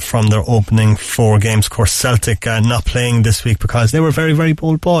from their opening 4 games. Of course, Celtic not playing this week because they were very, very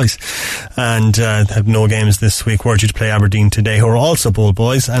bold boys and had no games this week. Were due to play Aberdeen today, who are also bold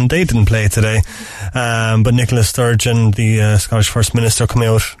boys, and they didn't play today. But Nicola Sturgeon, the Scottish First Minister, came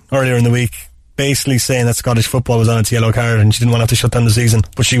out earlier in the week basically saying that Scottish football was on its yellow card and she didn't want to have to shut down the season,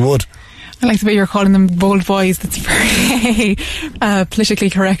 but she would. I like the way you're calling them bold boys. That's very politically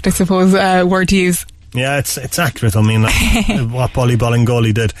correct, I suppose, word to use. Yeah, it's accurate. I mean, what Bolly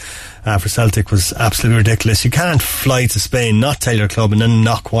Bolingoli did for Celtic was absolutely ridiculous. You can't fly to Spain, not tell your club, and then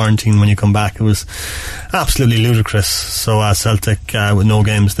not quarantine when you come back. It was absolutely ludicrous. So Celtic with no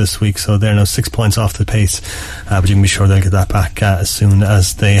games this week, so they're now 6 points off the pace, but you can be sure they'll get that back as soon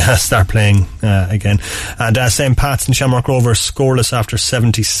as they start playing again. And St Pat's and Shamrock Rovers scoreless after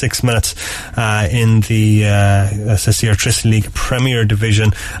 76 minutes in the SSE Electricity League Premier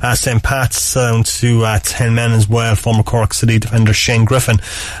Division. St Pat's down to 10 men as well. Former Cork City defender Shane Griffin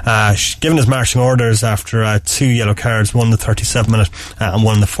given his marching orders after 2 yellow cards, one in the 37th minute and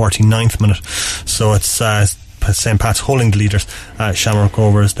one in the 49th minute. So it's St Pat's holding the leaders. Shamrock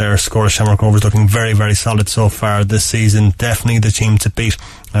Rovers, their scoreless Shamrock Rovers looking very, very solid so far this season. Definitely the team to beat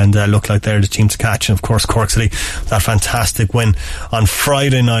and look like they're the team to catch. And of course Cork City, that fantastic win on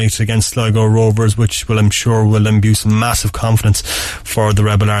Friday night against Sligo Rovers, which I'm sure will imbue some massive confidence for the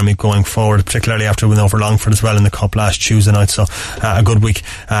Rebel Army going forward, particularly after winning over Longford as well in the Cup last Tuesday night. So a good week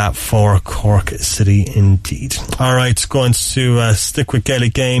for Cork City indeed. Alright, going to stick with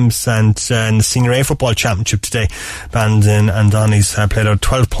Gaelic games and in the Senior A Football Championship today, Bandon and Donny's played out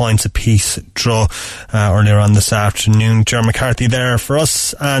 12 points apiece draw earlier on this afternoon. Ger McCarthy there for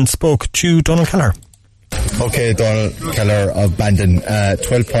us and spoke to Donald Kelleher. Okay, Donald Kelleher of Bandon,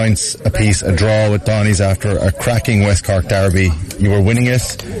 12 points apiece, a draw with Donny's after a cracking West Cork derby. You were winning it,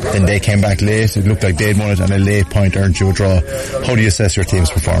 then they came back late. It looked like they'd won it, and a late point earned you a draw. How do you assess your team's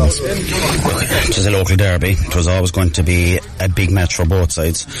performance? It was a local derby. It was always going to be a big match for both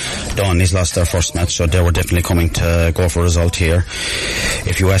sides. Donny's lost their first match, so they were definitely coming to go for a result here.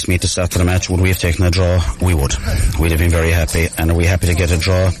 If you asked me at the start of the match, would we have taken a draw? We would. We'd have been very happy. And are we happy to get a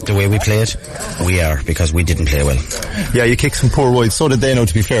draw the way we played? We are, because we didn't play well. Yeah, you kicked some poor wides. So did they, know,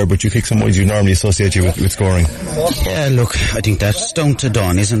 to be fair, but you kicked some wides you normally associate you with scoring. Yeah, look, I think that's down to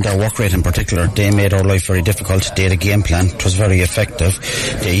Donny's and their work rate in particular. They made our life very difficult. They had a game plan. It was very effective.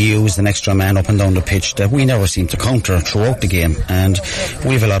 They used an extra man up and down the pitch that we never seemed to counter throughout the game. And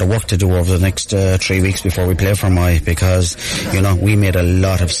we have a lot of work to do over the next 3 weeks before we play Fermoy, because, you know, we made a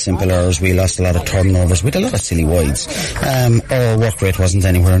lot of simple errors. We lost a lot of turnovers with a lot of silly wides. Our work rate wasn't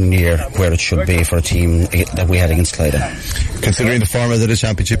anywhere near where it should be for a team that we had against Clyde. Considering the format of the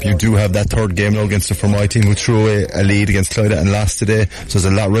championship, you do have that third game now against the Fermoy team who threw away a lead against Clyde and lost today, so there's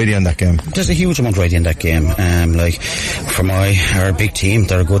a lot riding on that game. There's a huge amount riding on that game. Like Fermoy are a big team,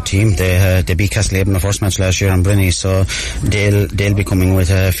 they're a good team. They beat Castlehaven in the first match last year in Brinny, so they'll be coming with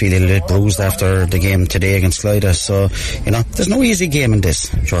feeling a little bruised after the game today against Clyde. So, you know, there's no easy game in this.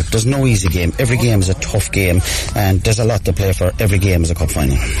 Sure, there's no easy game. Every game is a tough game, and there's a lot to play for. Every game is a cup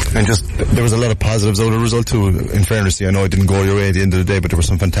final. And just, there was a lot of positives out of result too, in fairness. I know it didn't go your way at the end of the day, but there were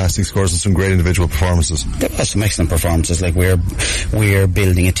some fantastic scores and some great individual performances. There were some excellent performances. Like we're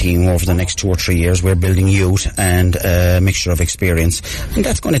building a team over the next 2 or 3 years. We're building youth and a mixture of experience, and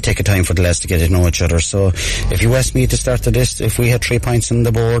that's going to take a time for the lads to get to know each other. So if you asked me at the start of this, if we had 3 points on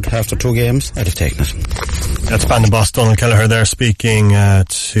the board after 2 games, I'd have taken it. That's Bandon boss Donald Kelleher there speaking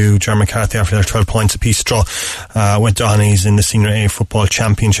to Ger McCarthy after their 12 points apiece draw with Donnies in the Senior A Football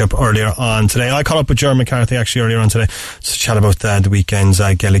Championship earlier on today. I caught up with Ger McCarthy actually earlier on today to chat about the weekend's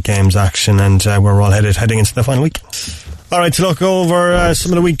Gaelic Games action and where we're all heading into the final week. Alright, to look over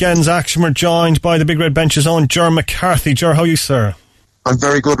some of the weekend's action, we're joined by the Big Red Bench's own Ger McCarthy. Ger, how are you, sir? I'm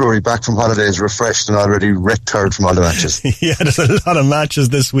very good, Rory. Back from holidays, refreshed and already wrecked-tired from all the matches. Yeah, there's a lot of matches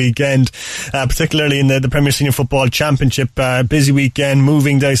this weekend, particularly in the Premier Senior Football Championship. Busy weekend,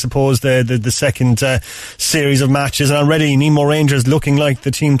 moving to, I suppose, the second series of matches. And already Nemo Rangers looking like the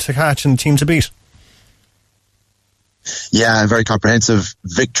team to catch and the team to beat. Yeah, a very comprehensive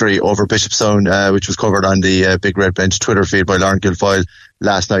victory over Bishopstown, which was covered on the Big Red Bench Twitter feed by Lauren Guilfoyle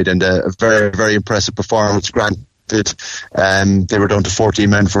last night. And a very, very impressive performance. Granted, they were down to 14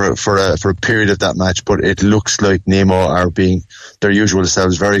 men for a period of that match, but it looks like Nemo are being their usual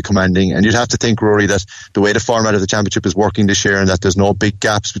selves, very commanding. And you'd have to think, Rory, that the way the format of the championship is working this year and that there's no big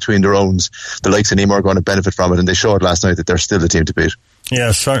gaps between the rounds, the likes of Nemo are going to benefit from it, and they showed last night that they're still the team to beat.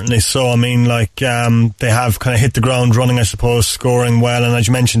 Yeah, certainly so. I mean, they have kind of hit the ground running, I suppose, scoring well, and as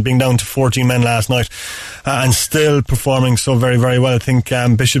you mentioned, being down to 14 men last night and still performing so very, very well. I think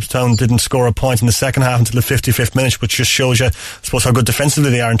Bishopstown didn't score a point in the second half until the 55th minute, which just shows you, I suppose, how good defensively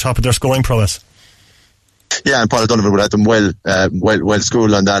they are on top of their scoring prowess. Yeah, and Paul Donovan would have them well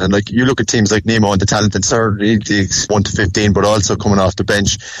schooled on that. And like you look at teams like Nemo and the talent in certainly 1 to 15, but also coming off the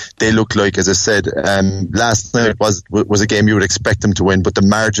bench, they look like, as I said, last night was a game you would expect them to win, but the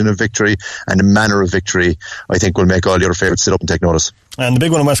margin of victory and the manner of victory, I think, will make all the other favourites sit up and take notice. And the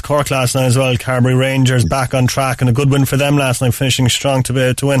big one in West Cork last night as well, Carbery Rangers back on track, and a good win for them last night, finishing strong to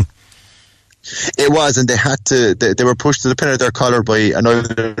win. It was, and they were pushed to the pin of their collar by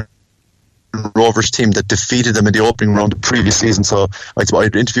another Rovers team that defeated them in the opening round of the previous season. So I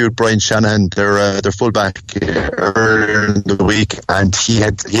interviewed Brian Shanahan, their fullback, earlier in the week, and he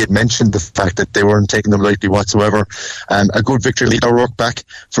had mentioned the fact that they weren't taking them lightly whatsoever. A good victory. Lead O'Rourke back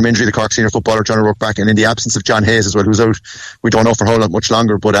from injury, the Cork senior footballer John O'Rourke back, and in the absence of John Hayes as well, who's out, we don't know for how much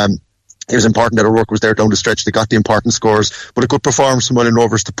longer, but it was important that O'Rourke was there down the stretch. They got the important scores, but a good performance from Welland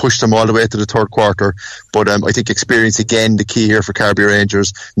Rovers to push them all the way to the third quarter. But I think experience again the key here for Carbery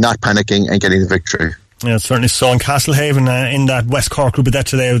Rangers, not panicking and getting the victory. Yeah, certainly so. And Castlehaven in that West Cork group of death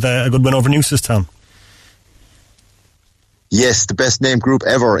today with a good win over Newcestown. Yes, the best named group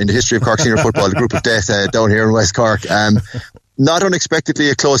ever in the history of Cork senior football, the group of death down here in West Cork. Not unexpectedly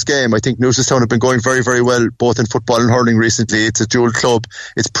a close game. I think Newcestown have been going very, very well both in football and hurling recently. It's a dual club.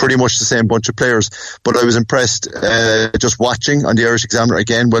 It's pretty much the same bunch of players. But I was impressed just watching on the Irish Examiner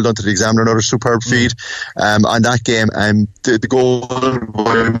again. Well done to the Examiner, another superb feed on that game. The goal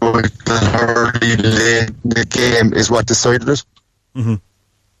by Hurley late in the game is what decided it. Mm-hmm.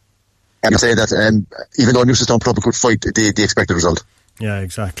 And I say that even though Newcestown put up a good fight, the expected result. Yeah,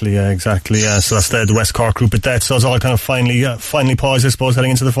 exactly. So that's the West Cork group of death. So it's all kind of finally paused, I suppose, heading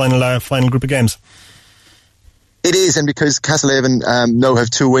into the final group of games. It is, and because Castlehaven now have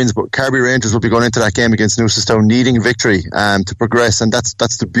 2 wins, but Carbery Rangers will be going into that game against Newcestown needing victory to progress, and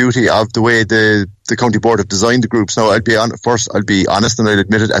that's the beauty of the way the county board have designed the groups. Now, I'll be honest, and I'll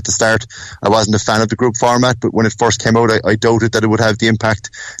admit it at the start, I wasn't a fan of the group format, but when it first came out, I doubted that it would have the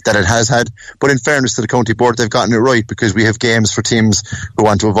impact that it has had. But in fairness to the county board, they've gotten it right, because we have games for teams who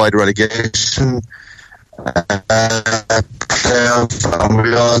want to avoid relegation. And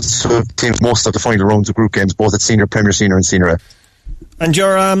we also have teams most of the final rounds of group games, both at Senior, Premier Senior and Senior A. And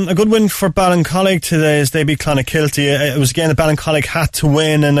you're a good win for Ballincollig today as they beat Clonakilty. It was again that Ballincollig had to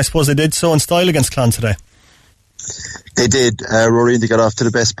win, and I suppose they did so in style against Clon today. They did, Rory, and they got off to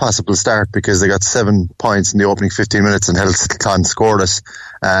the best possible start because they got 7 points in the opening 15 minutes and held Clon scoreless.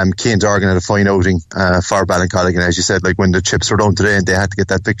 Cian Dorgan had a fine outing for Ballincollig, and as you said, like when the chips were down today and they had to get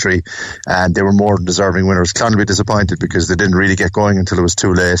that victory, and they were more than deserving winners. Clon will be disappointed because they didn't really get going until it was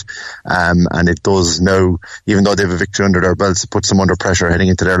too late, and it does now, even though they have a victory under their belts, it puts them under pressure heading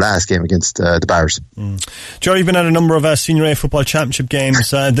into their last game against the Bars. Jerry, you've been at a number of Senior A Football Championship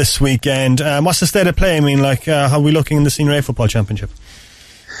games this weekend. What's the state of play? I mean, how are we looking in the Senior A Football Championship?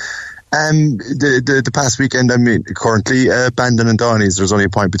 The past weekend, I mean, currently Bandon and Donny's, there's only a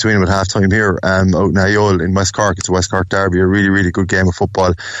point between them at half time here out in Aiole in West Cork. It's a West Cork derby, a really, really good game of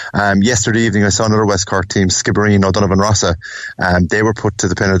football. Yesterday evening I saw another West Cork team, Skibbereen O'Donovan Rossa. They were put to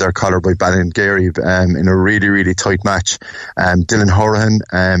the pin of their collar by Ballingarry in a really, really tight match. Dylan Horahan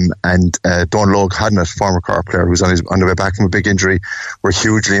and Don Logue Hodnett, former Cork player who's on the way back from a big injury, were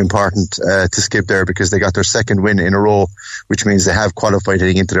hugely important to Skib there because they got their second win in a row, which means they have qualified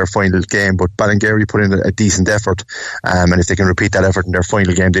heading into their final game. But Ballingarry put in a decent effort, and if they can repeat that effort in their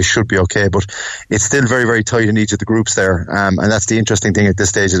final game, they should be okay. But it's still very, very tight in each of the groups there, and that's the interesting thing at this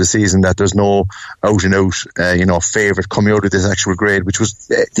stage of the season, that there's no out and out favourite coming out of this actual grade, which was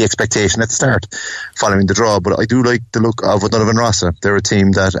the expectation at the start following the draw. But I do like the look of O'Donovan Rossa. They're a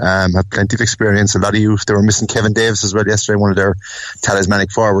team that have plenty of experience, a lot of youth. They were missing Kevin Davis as well yesterday, one of their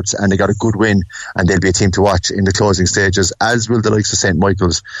talismanic forwards, and they got a good win, and they'll be a team to watch in the closing stages, as will the likes of St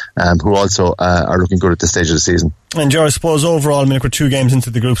Michael's, who also are looking good at this stage of the season. And Joe, I suppose overall, I mean, we're 2 games into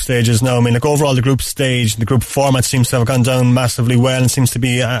the group stages now. I mean, overall the group stage, the group format seems to have gone down massively well and seems to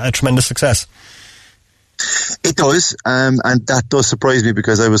be a tremendous success. It does, and that does surprise me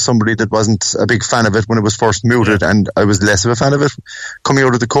because I was somebody that wasn't a big fan of it when it was first mooted, and I was less of a fan of it coming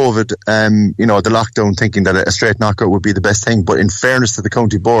out of the COVID, the lockdown, thinking that a straight knockout would be the best thing. But in fairness to the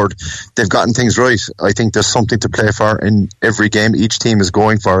county board, they've gotten things right. I think there's something to play for in every game. Each team is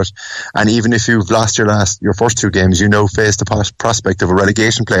going for it, and even if you've lost your first 2 games, you now face the prospect of a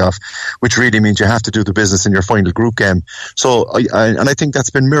relegation playoff, which really means you have to do the business in your final group game. So I think that's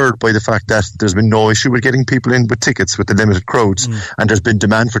been mirrored by the fact that there's been no issue with getting people in with tickets with the limited crowds, and there's been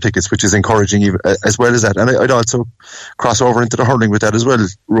demand for tickets, which is encouraging as well as that. And I'd also cross over into the hurling with that as well,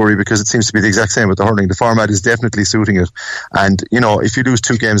 Rory, because it seems to be the exact same with the hurling. The format is definitely suiting it, and if you lose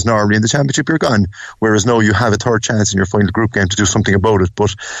 2 games normally in the championship, you're gone, whereas now you have a third chance in your final group game to do something about it.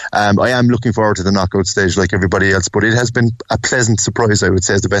 But I am looking forward to the knockout stage like everybody else, but it has been a pleasant surprise, I would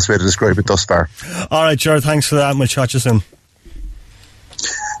say, is the best way to describe it thus far. Alright, Ger, thanks for that, and we'll chat you soon.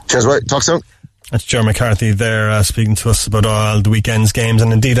 Cheers, right, talk soon. That's Ger McCarthy there speaking to us about all the weekend's games,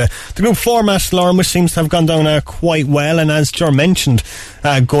 and indeed the group format, Lauren, which seems to have gone down quite well. And as Ger mentioned,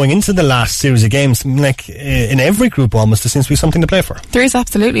 going into the last series of games, like in every group almost, there seems to be something to play for. There is,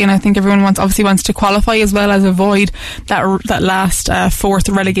 absolutely, and I think everyone obviously wants to qualify as well as avoid that last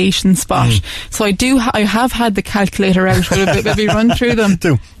 4th relegation spot. So I have had the calculator out, but maybe run through them.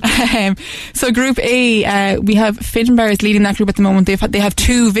 Do. So Group A, we have Finbarr is leading that group at the moment. They have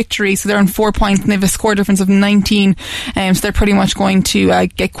 2 victories, so they're on 4 points, and they have a score difference of 19, so they're pretty much going to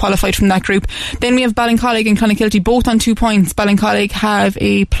get qualified from that group. Then we have Ballincollig and Clonakilty both on 2 points. Ballincollig have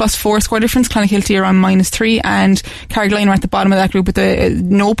a +4 score difference, Clonakilty are on -3, and Carrigaline are at the bottom of that group with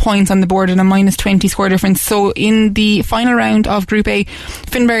no points on the board and a -20 score difference. So in the final round of Group A,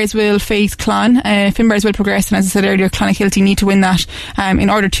 Finbarrs will face Clon. Finbarrs will progress, and as I said earlier, Clonakilty need to win that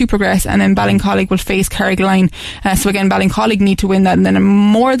in order to progress, and then Ballincollig will face Carrigaline. So again, Ballincollig need to win that, and then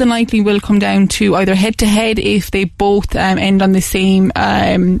more than likely will come down to either head-to-head if they both end on the same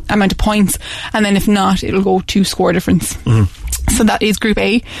amount of points, and then if not, it'll go to score difference. So that is Group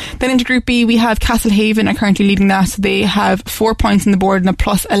A. Then into Group B, we have Castlehaven are currently leading that. So they have 4 points on the board and a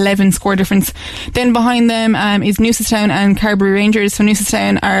 +11 score difference. Then behind them is Newcestown and Carbery Rangers. So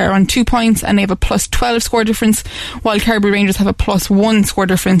Newcestown are on 2 points and they have a +12 score difference, while Carbery Rangers have a +1 score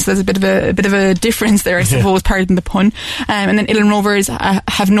difference. There's a bit of a difference there, I suppose, pardon the pun. And then Uillinn Rovers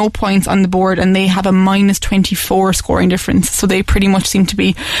have no points on the board and they have a -24 scoring difference. So they pretty much seem to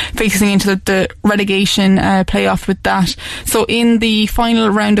be facing into the relegation playoff with that. So in the final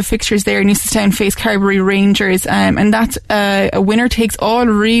round of fixtures there, Newcestown face Carbery Rangers, and that's a winner takes all,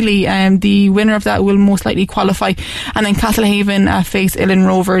 really. The winner of that will most likely qualify. And then Castlehaven face Uillinn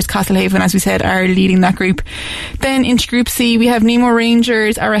Rovers. Castlehaven, as we said, are leading that group. Then into Group C, we have Nemo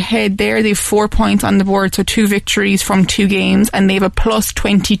Rangers are ahead there. They have 4 points on the board, so 2 victories from 2 games, and they have a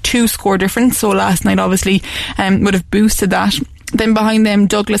 +22 score difference. So last night obviously would have boosted that. Then behind them,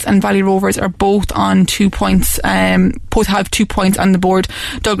 Douglas and Valley Rovers are both on 2 points, both have 2 points on the board.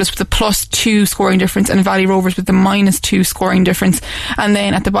 Douglas with a +2 scoring difference and Valley Rovers with the -2 scoring difference. And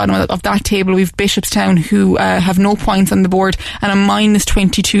then at the bottom of that table, we've Bishopstown, who have no points on the board and a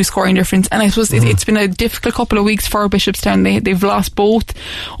 -22 scoring difference. And I suppose it's been a difficult couple of weeks for Bishopstown. They've lost both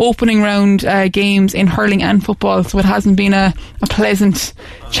opening round games in hurling and football, so it hasn't been a pleasant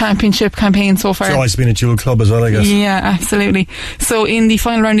championship campaign so far. It's always been a dual club as well, I guess. Yeah, absolutely. So in the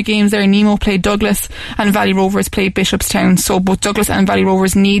final round of games there, Nemo played Douglas and Valley Rovers played Bishopstown. So both Douglas and Valley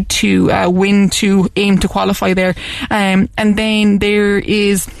Rovers need to win to aim to qualify there. And then there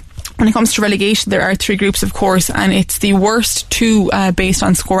is When it comes to relegation, there are 3 groups, of course, and it's the worst 2 based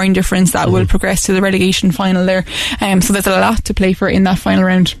on scoring difference that will progress to the relegation final there. So there's a lot to play for in that final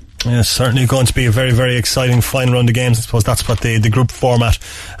round. Yeah, it's certainly going to be a very, very exciting final round of games. I suppose that's what the group format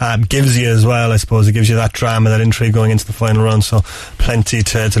gives you as well. I suppose it gives you that drama, that intrigue going into the final round. So plenty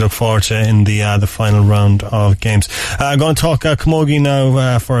to look forward to in the final round of games. I'm going to talk Camogie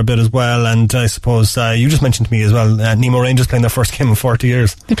now for a bit as well. And I suppose you just mentioned to me as well, Nemo Rangers playing their first game in 40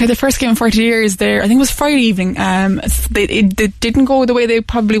 years. They played their first game in 40 years there. I think it was Friday evening. It didn't go the way they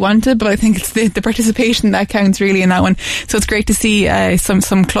probably wanted, but I think it's the participation that counts really in that one. So it's great to see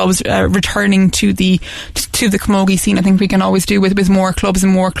some clubs returning to the camogie scene. I think we can always do with more clubs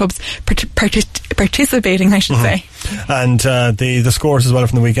and more clubs participating, I should say. And the scores as well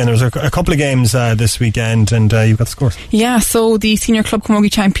from the weekend. There was a couple of games this weekend, and you've got the scores. Yeah, so the Senior Club Camogie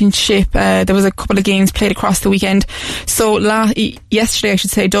Championship, there was a couple of games played across the weekend. So yesterday, I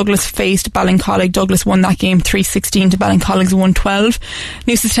should say, Douglas faced Ballincollig. Douglas won that game 3-16 to Ballincollig's 1-12.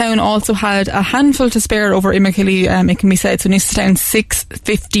 Newcestown also had a handful to spare over Imokilly, it can be said. So Newcestown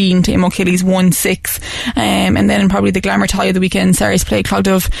 6-15 to Imokilly's 1-6. And then probably the glamour tie of the weekend, Saris played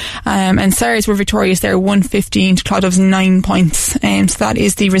Cloghdubh, and Saris were victorious there 1-15 to Cloghdubh's 9 points. So that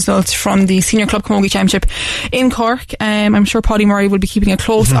is the results from the Senior Club Camogie Championship in Cork. I'm sure Paddy Murray will be keeping a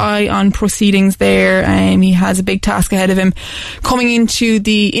close eye on proceedings there. He has a big task ahead of him coming into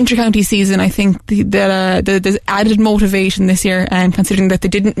the inter-county season. I think the added motivation this year, considering that they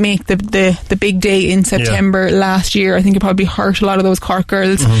didn't make the big day in September last year, I think it probably hurt a lot of those Cork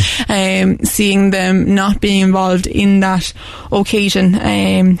girls, seeing them not being involved in that occasion.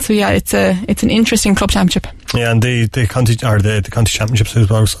 So yeah, it's an interesting club championship. Yeah, and the county championships as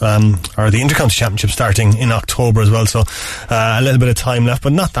well, or the inter-county championship starting in October as well. So a little bit of time left,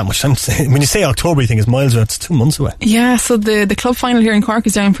 but not that much time. When you say October, you think it's miles away. It's 2 months away. Yeah, so the club final here in Cork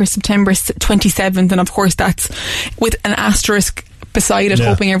is down for September 27th, and of course that's with an asterisk beside it,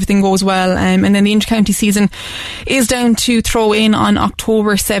 hoping everything goes well. And then the inter-county season is down to throw in on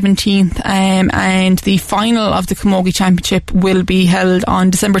October 17th, and the final of the Camogie Championship will be held on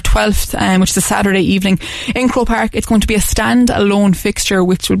December 12th, which is a Saturday evening in Croke Park. It's going to be a stand-alone fixture,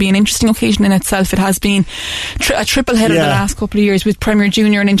 which will be an interesting occasion in itself. It has been a triple header the last couple of years with Premier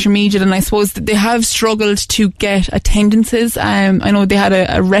Junior and Intermediate, and I suppose they have struggled to get attendances. I know they had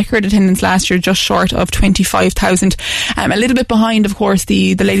a record attendance last year, just short of 25,000, a little bit behind, of course,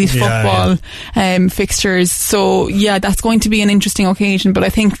 the ladies football fixtures. So yeah, that's going to be an interesting occasion, but I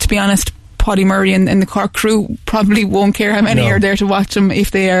think, to be honest, Paddy Murray and the Cork crew probably won't care how many are there to watch them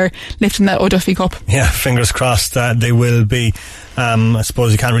if they are lifting that O'Duffy Cup. Yeah, fingers crossed that they will be. I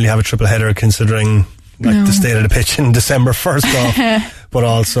suppose you can't really have a triple header considering the state of the pitch in December first off. But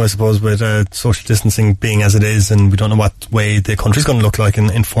also, I suppose, with social distancing being as it is, and we don't know what way the country's going to look like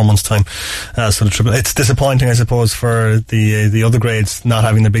in 4 months' time. So it's disappointing, I suppose, for the other grades not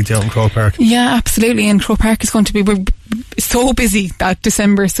having their big day out in Croke Park. Yeah, absolutely. And Croke Park is going to be so busy that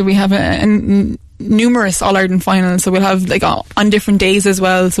December, so we have numerous All-Ireland finals, so we'll have on different days as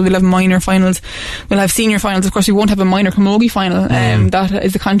well. So we'll have minor finals, we'll have senior finals. Of course, we won't have a minor camogie final. That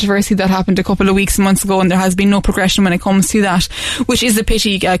is a controversy that happened a couple of weeks and months ago, and there has been no progression when it comes to that, which is a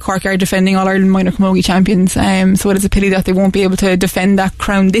pity. Cork are defending All-Ireland minor camogie champions, so it is a pity that they won't be able to defend that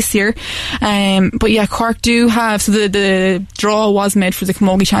crown this year. But yeah, Cork do have, so the draw was made for the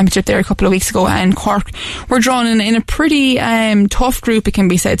camogie championship there a couple of weeks ago, and Cork were drawn in a pretty tough group, it can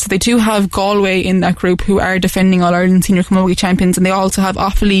be said. So they do have Galway in that group, who are defending All-Ireland senior camogie champions, and they also have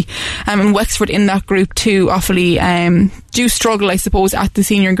Offaly and Wexford in that group too. Offaly do struggle, I suppose, at the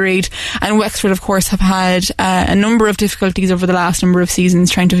senior grade, and Wexford, of course, have had a number of difficulties over the last number of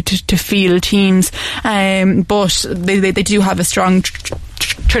seasons trying to field teams, but they do have a strong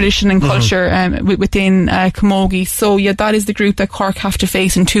tradition and culture within camogie. So yeah, that is the group that Cork have to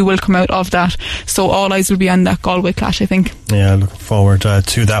face, and 2 will come out of that. So all eyes will be on that Galway clash, I think. Yeah, looking forward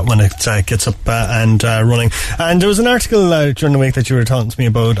to that when it gets up and running. And there was an article during the week that you were talking to me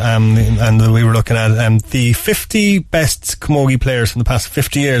about, and we were looking at the 50 best camogie players from the past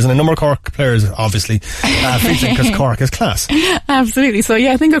 50 years, and a number of Cork players obviously featuring, because Cork is class. Absolutely. So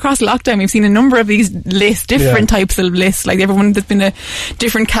yeah, I think across lockdown we've seen a number of these lists, different types of lists, like everyone, there's been a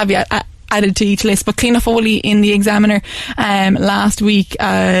different caveat added to each list. But Cliona Foley in the Examiner last week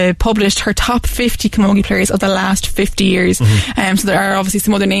published her top 50 camogie players of the last 50 years. So there are obviously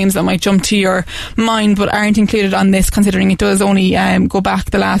some other names that might jump to your mind but aren't included on this, considering it does only go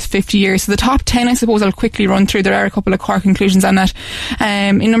back the last 50 years. So the top 10, I suppose I'll quickly run through. There are a couple of Cork inclusions on that.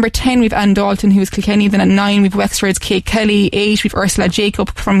 In number 10 we've Anne Dalton, who is Kilkenny. Then at 9 we've Wexford's Kate Kelly. 8 we've Ursula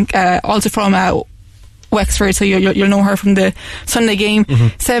Jacob from also from Wexford, so you'll know her from the Sunday game.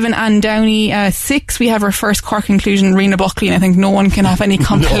 7, Anne Downey. 6, we have our first Cork inclusion, Rena Buckley, and I think no one can have any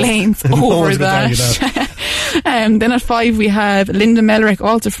complaints over that. Then at 5 we have Linda Mellerick,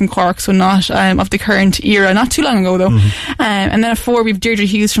 also from Cork, so not of the current era, not too long ago though. And then at 4 we've Deirdre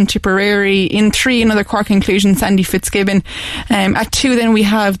Hughes from Tipperary. In 3, another Cork inclusion, Sandy Fitzgibbon. At 2 then we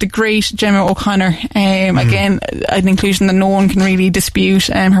have the great Gemma O'Connor. Again, an inclusion that no one can really dispute.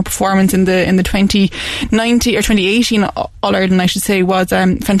 Her performance in the 2018 All-Ireland, I should say, was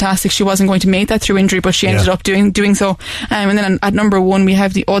fantastic. She wasn't going to make that through injury, but she ended up doing so. And then at number 1 we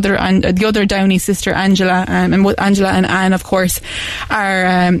have the other Downey sister, Angela, and both Angela and Anne, of course, are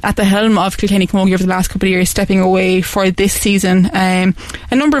at the helm of Kilkenny Camogie over the last couple of years, stepping away for this season. A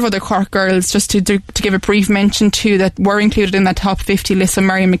number of other Cork girls, just to give a brief mention to, that were included in that top 50 list, of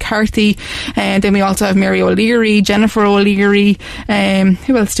Marion McCarthy, and then we also have Mary O'Leary, Jennifer O'Leary.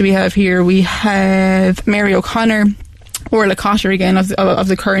 Who else do we have here? We have Mary O'Connor, Orla Cotter again of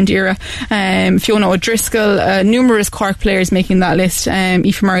the current era, Fiona O'Driscoll, numerous Cork players making that list,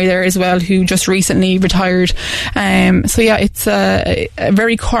 Aoife Murray there as well, who just recently retired. So yeah, it's a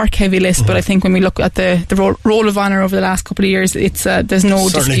very Cork heavy list, but I think when we look at the roll of honour over the last couple of years, it's there's no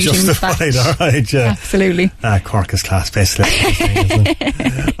certainly justified. Alright, yeah, absolutely. Cork is class, basically.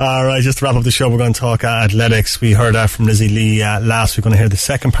 Alright, just to wrap up the show, we're going to talk athletics. We heard that from Lizzie Lee last week. We're going to hear the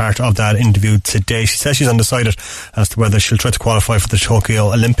second part of that interview today. She says she's undecided as to whether she'll try to qualify for the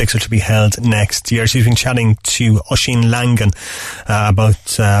Tokyo Olympics, which will be held next year. She's been chatting to Oisín Langan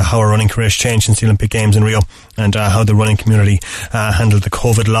about how her running career has changed since the Olympic Games in Rio, and how the running community handled the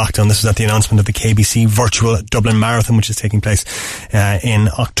COVID lockdown. This was at the announcement of the KBC Virtual Dublin Marathon, which is taking place in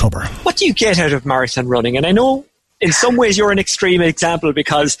October. What do you get out of marathon running? And I know in some ways you're an extreme example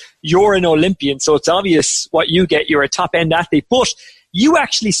because you're an Olympian, so it's obvious what you get. You're a top-end athlete, but you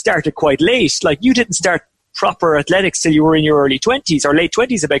actually started quite late. Like, you didn't start proper athletics till you were in your early 20s, or late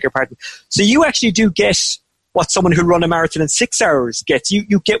 20s, I beg your pardon. So you actually do get what someone who run a marathon in 6 hours gets.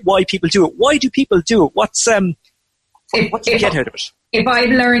 You get why people do it. Why do people do it? What do you get out of it? If I've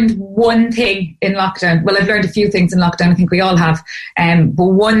learned one thing in lockdown, well, I've learned a few things in lockdown, I think we all have, but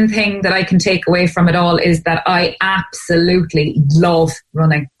one thing that I can take away from it all is that I absolutely love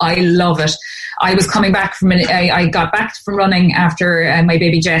running. I love it. I was coming back I got back from running after my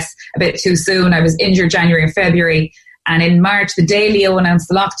baby Jess a bit too soon. I was injured January and February, and in March, the day Leo announced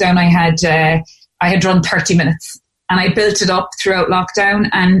the lockdown, I had run 30 minutes. And I built it up throughout lockdown,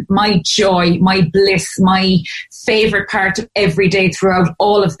 and my joy, my bliss, my favourite part of every day throughout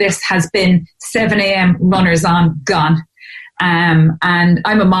all of this has been 7 a.m. runners on, gone. And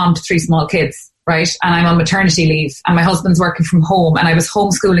I'm a mom to 3 small kids, right? And I'm on maternity leave, and my husband's working from home, and I was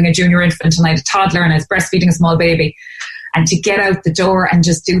homeschooling a junior infant, and I had a toddler, and I was breastfeeding a small baby. And to get out the door and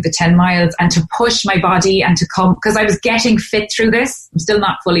just do the 10 miles and to push my body and to come, because I was getting fit through this. I'm still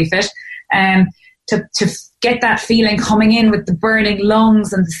not fully fit. To get that feeling coming in with the burning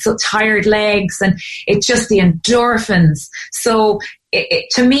lungs and the tired legs, and it's just the endorphins. So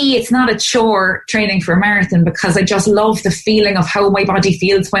to me, it's not a chore training for a marathon, because I just love the feeling of how my body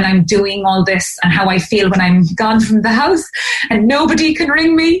feels when I'm doing all this, and how I feel when I'm gone from the house and nobody can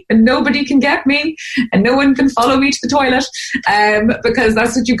ring me and nobody can get me and no one can follow me to the toilet, because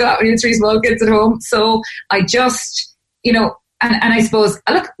that's what you got when you have 3 small kids at home. So I just, and I suppose,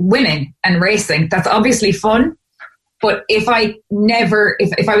 look, winning and racing, that's obviously fun. But if I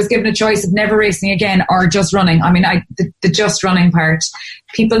was given a choice of never racing again or just running, I mean, the just running part,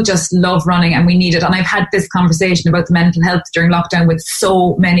 people just love running and we need it. And I've had this conversation about the mental health during lockdown with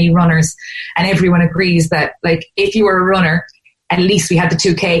so many runners, and everyone agrees that, like, if you were a runner, at least we had the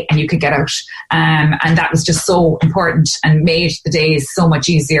 2K and you could get out. And that was just so important and made the days so much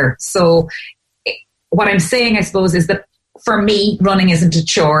easier. So what I'm saying, I suppose, is that for me, running isn't a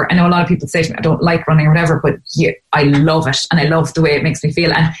chore. I know a lot of people say to me, I don't like running or whatever, but yeah, I love it. And I love the way it makes me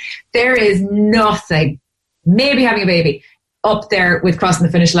feel. And there is nothing, maybe having a baby, up there with crossing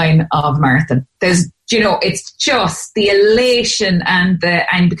the finish line of a marathon. There's, it's just the elation and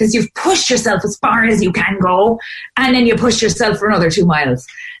because you've pushed yourself as far as you can go, and then you push yourself for another 2 miles.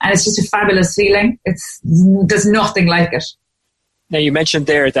 And it's just a fabulous feeling. There's nothing like it. Now, you mentioned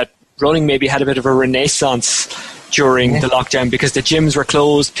there that running maybe had a bit of a renaissance during the lockdown, because the gyms were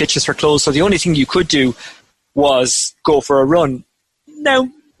closed, pitches were closed, so the only thing you could do was go for a run. Now,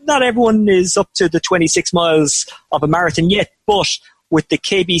 not everyone is up to the 26 miles of a marathon yet, but with the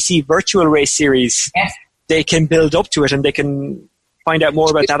KBC Virtual Race Series, they can build up to it, and they can find out more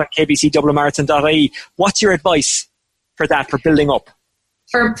about that at kbcdublinmarathon.ie. What's your advice for that, for building up?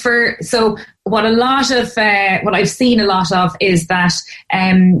 So what I've seen a lot of is that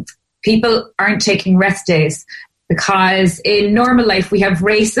people aren't taking rest days. Because in normal life we have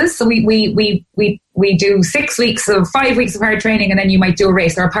races, so we do 5 weeks of hard training, and then you might do a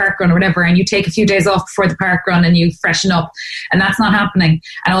race or a park run or whatever, and you take a few days off before the park run and you freshen up, and that's not happening.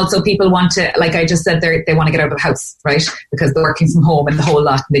 And also people want to, like I just said, they want to get out of the house, right? Because they're working from home and the whole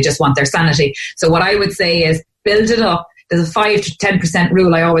lot, and they just want their sanity. So what I would say is build it up. There's a 5 to 10%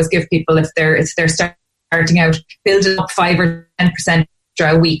 rule I always give people if they're starting out. Build it up 5 or 10%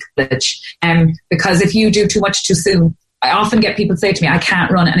 a week, because if you do too much too soon, I often get people say to me, I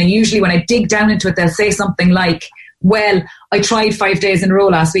can't run. And I usually, when I dig down into it, they'll say something like, well, I tried 5 days in a row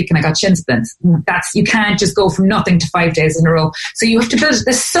last week and I got shin splints. You can't just go from nothing to 5 days in a row. So you have to build,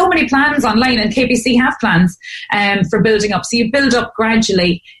 there's so many plans online, and KBC have plans for building up. So you build up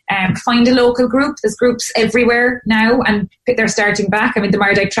gradually, find a local group. There's groups everywhere now, and they're starting back. I mean, the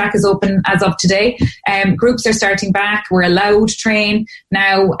Mardyke track is open as of today. Groups are starting back. We're allowed to train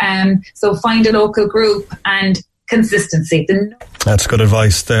now. So find a local group and consistency. That's good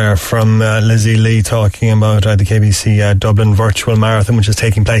advice there from Lizzie Lee, talking about the KBC Dublin Virtual Marathon, which is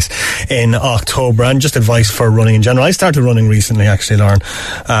taking place in October, and just advice for running in general. I started running recently, actually, Lauren,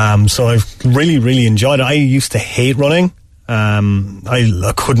 so I've really enjoyed it. I used to hate running.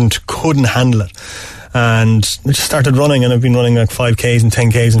 I couldn't handle it, and I just started running, and I've been running like 5Ks and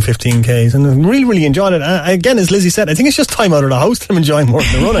 10Ks and 15Ks, and I really enjoyed it. Again, as Lizzie said, I think it's just time out of the house that I'm enjoying more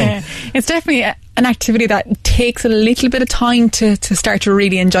than the running. Yeah, it's definitely an activity that takes a little bit of time to start to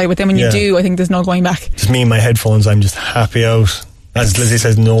really enjoy, but then when you do, I think there's no going back. Just me and my headphones, I'm just happy out. As Lizzie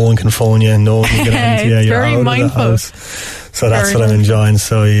says, no one can phone you, no one can get on to you. You're very out mindful. Of the house. So that's what I'm enjoying.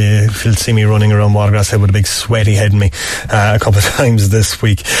 So if you'll see me running around Watergrass Head with a big sweaty head in me a couple of times this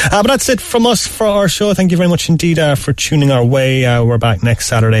week. But that's it from us for our show. Thank you very much indeed for tuning our way. We're back next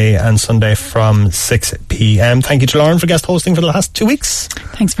Saturday and Sunday from 6 p.m. Thank you to Lauren for guest hosting for the last 2 weeks.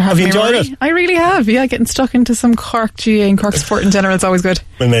 Thanks for having me. Have you enjoyed it? I really have. Yeah, getting stuck into some Cork GA and Cork sport in general is always good.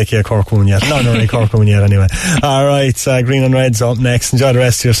 We'll make you a Cork woman yet. Not really a Cork woman yet anyway. All right, Green and Red's up next. Enjoy the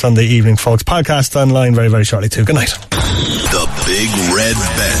rest of your Sunday evening, folks. Podcast online very shortly too. Good night. The Big Red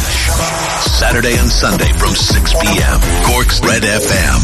Bench. Saturday and Sunday from 6 p.m. Cork's Red FM.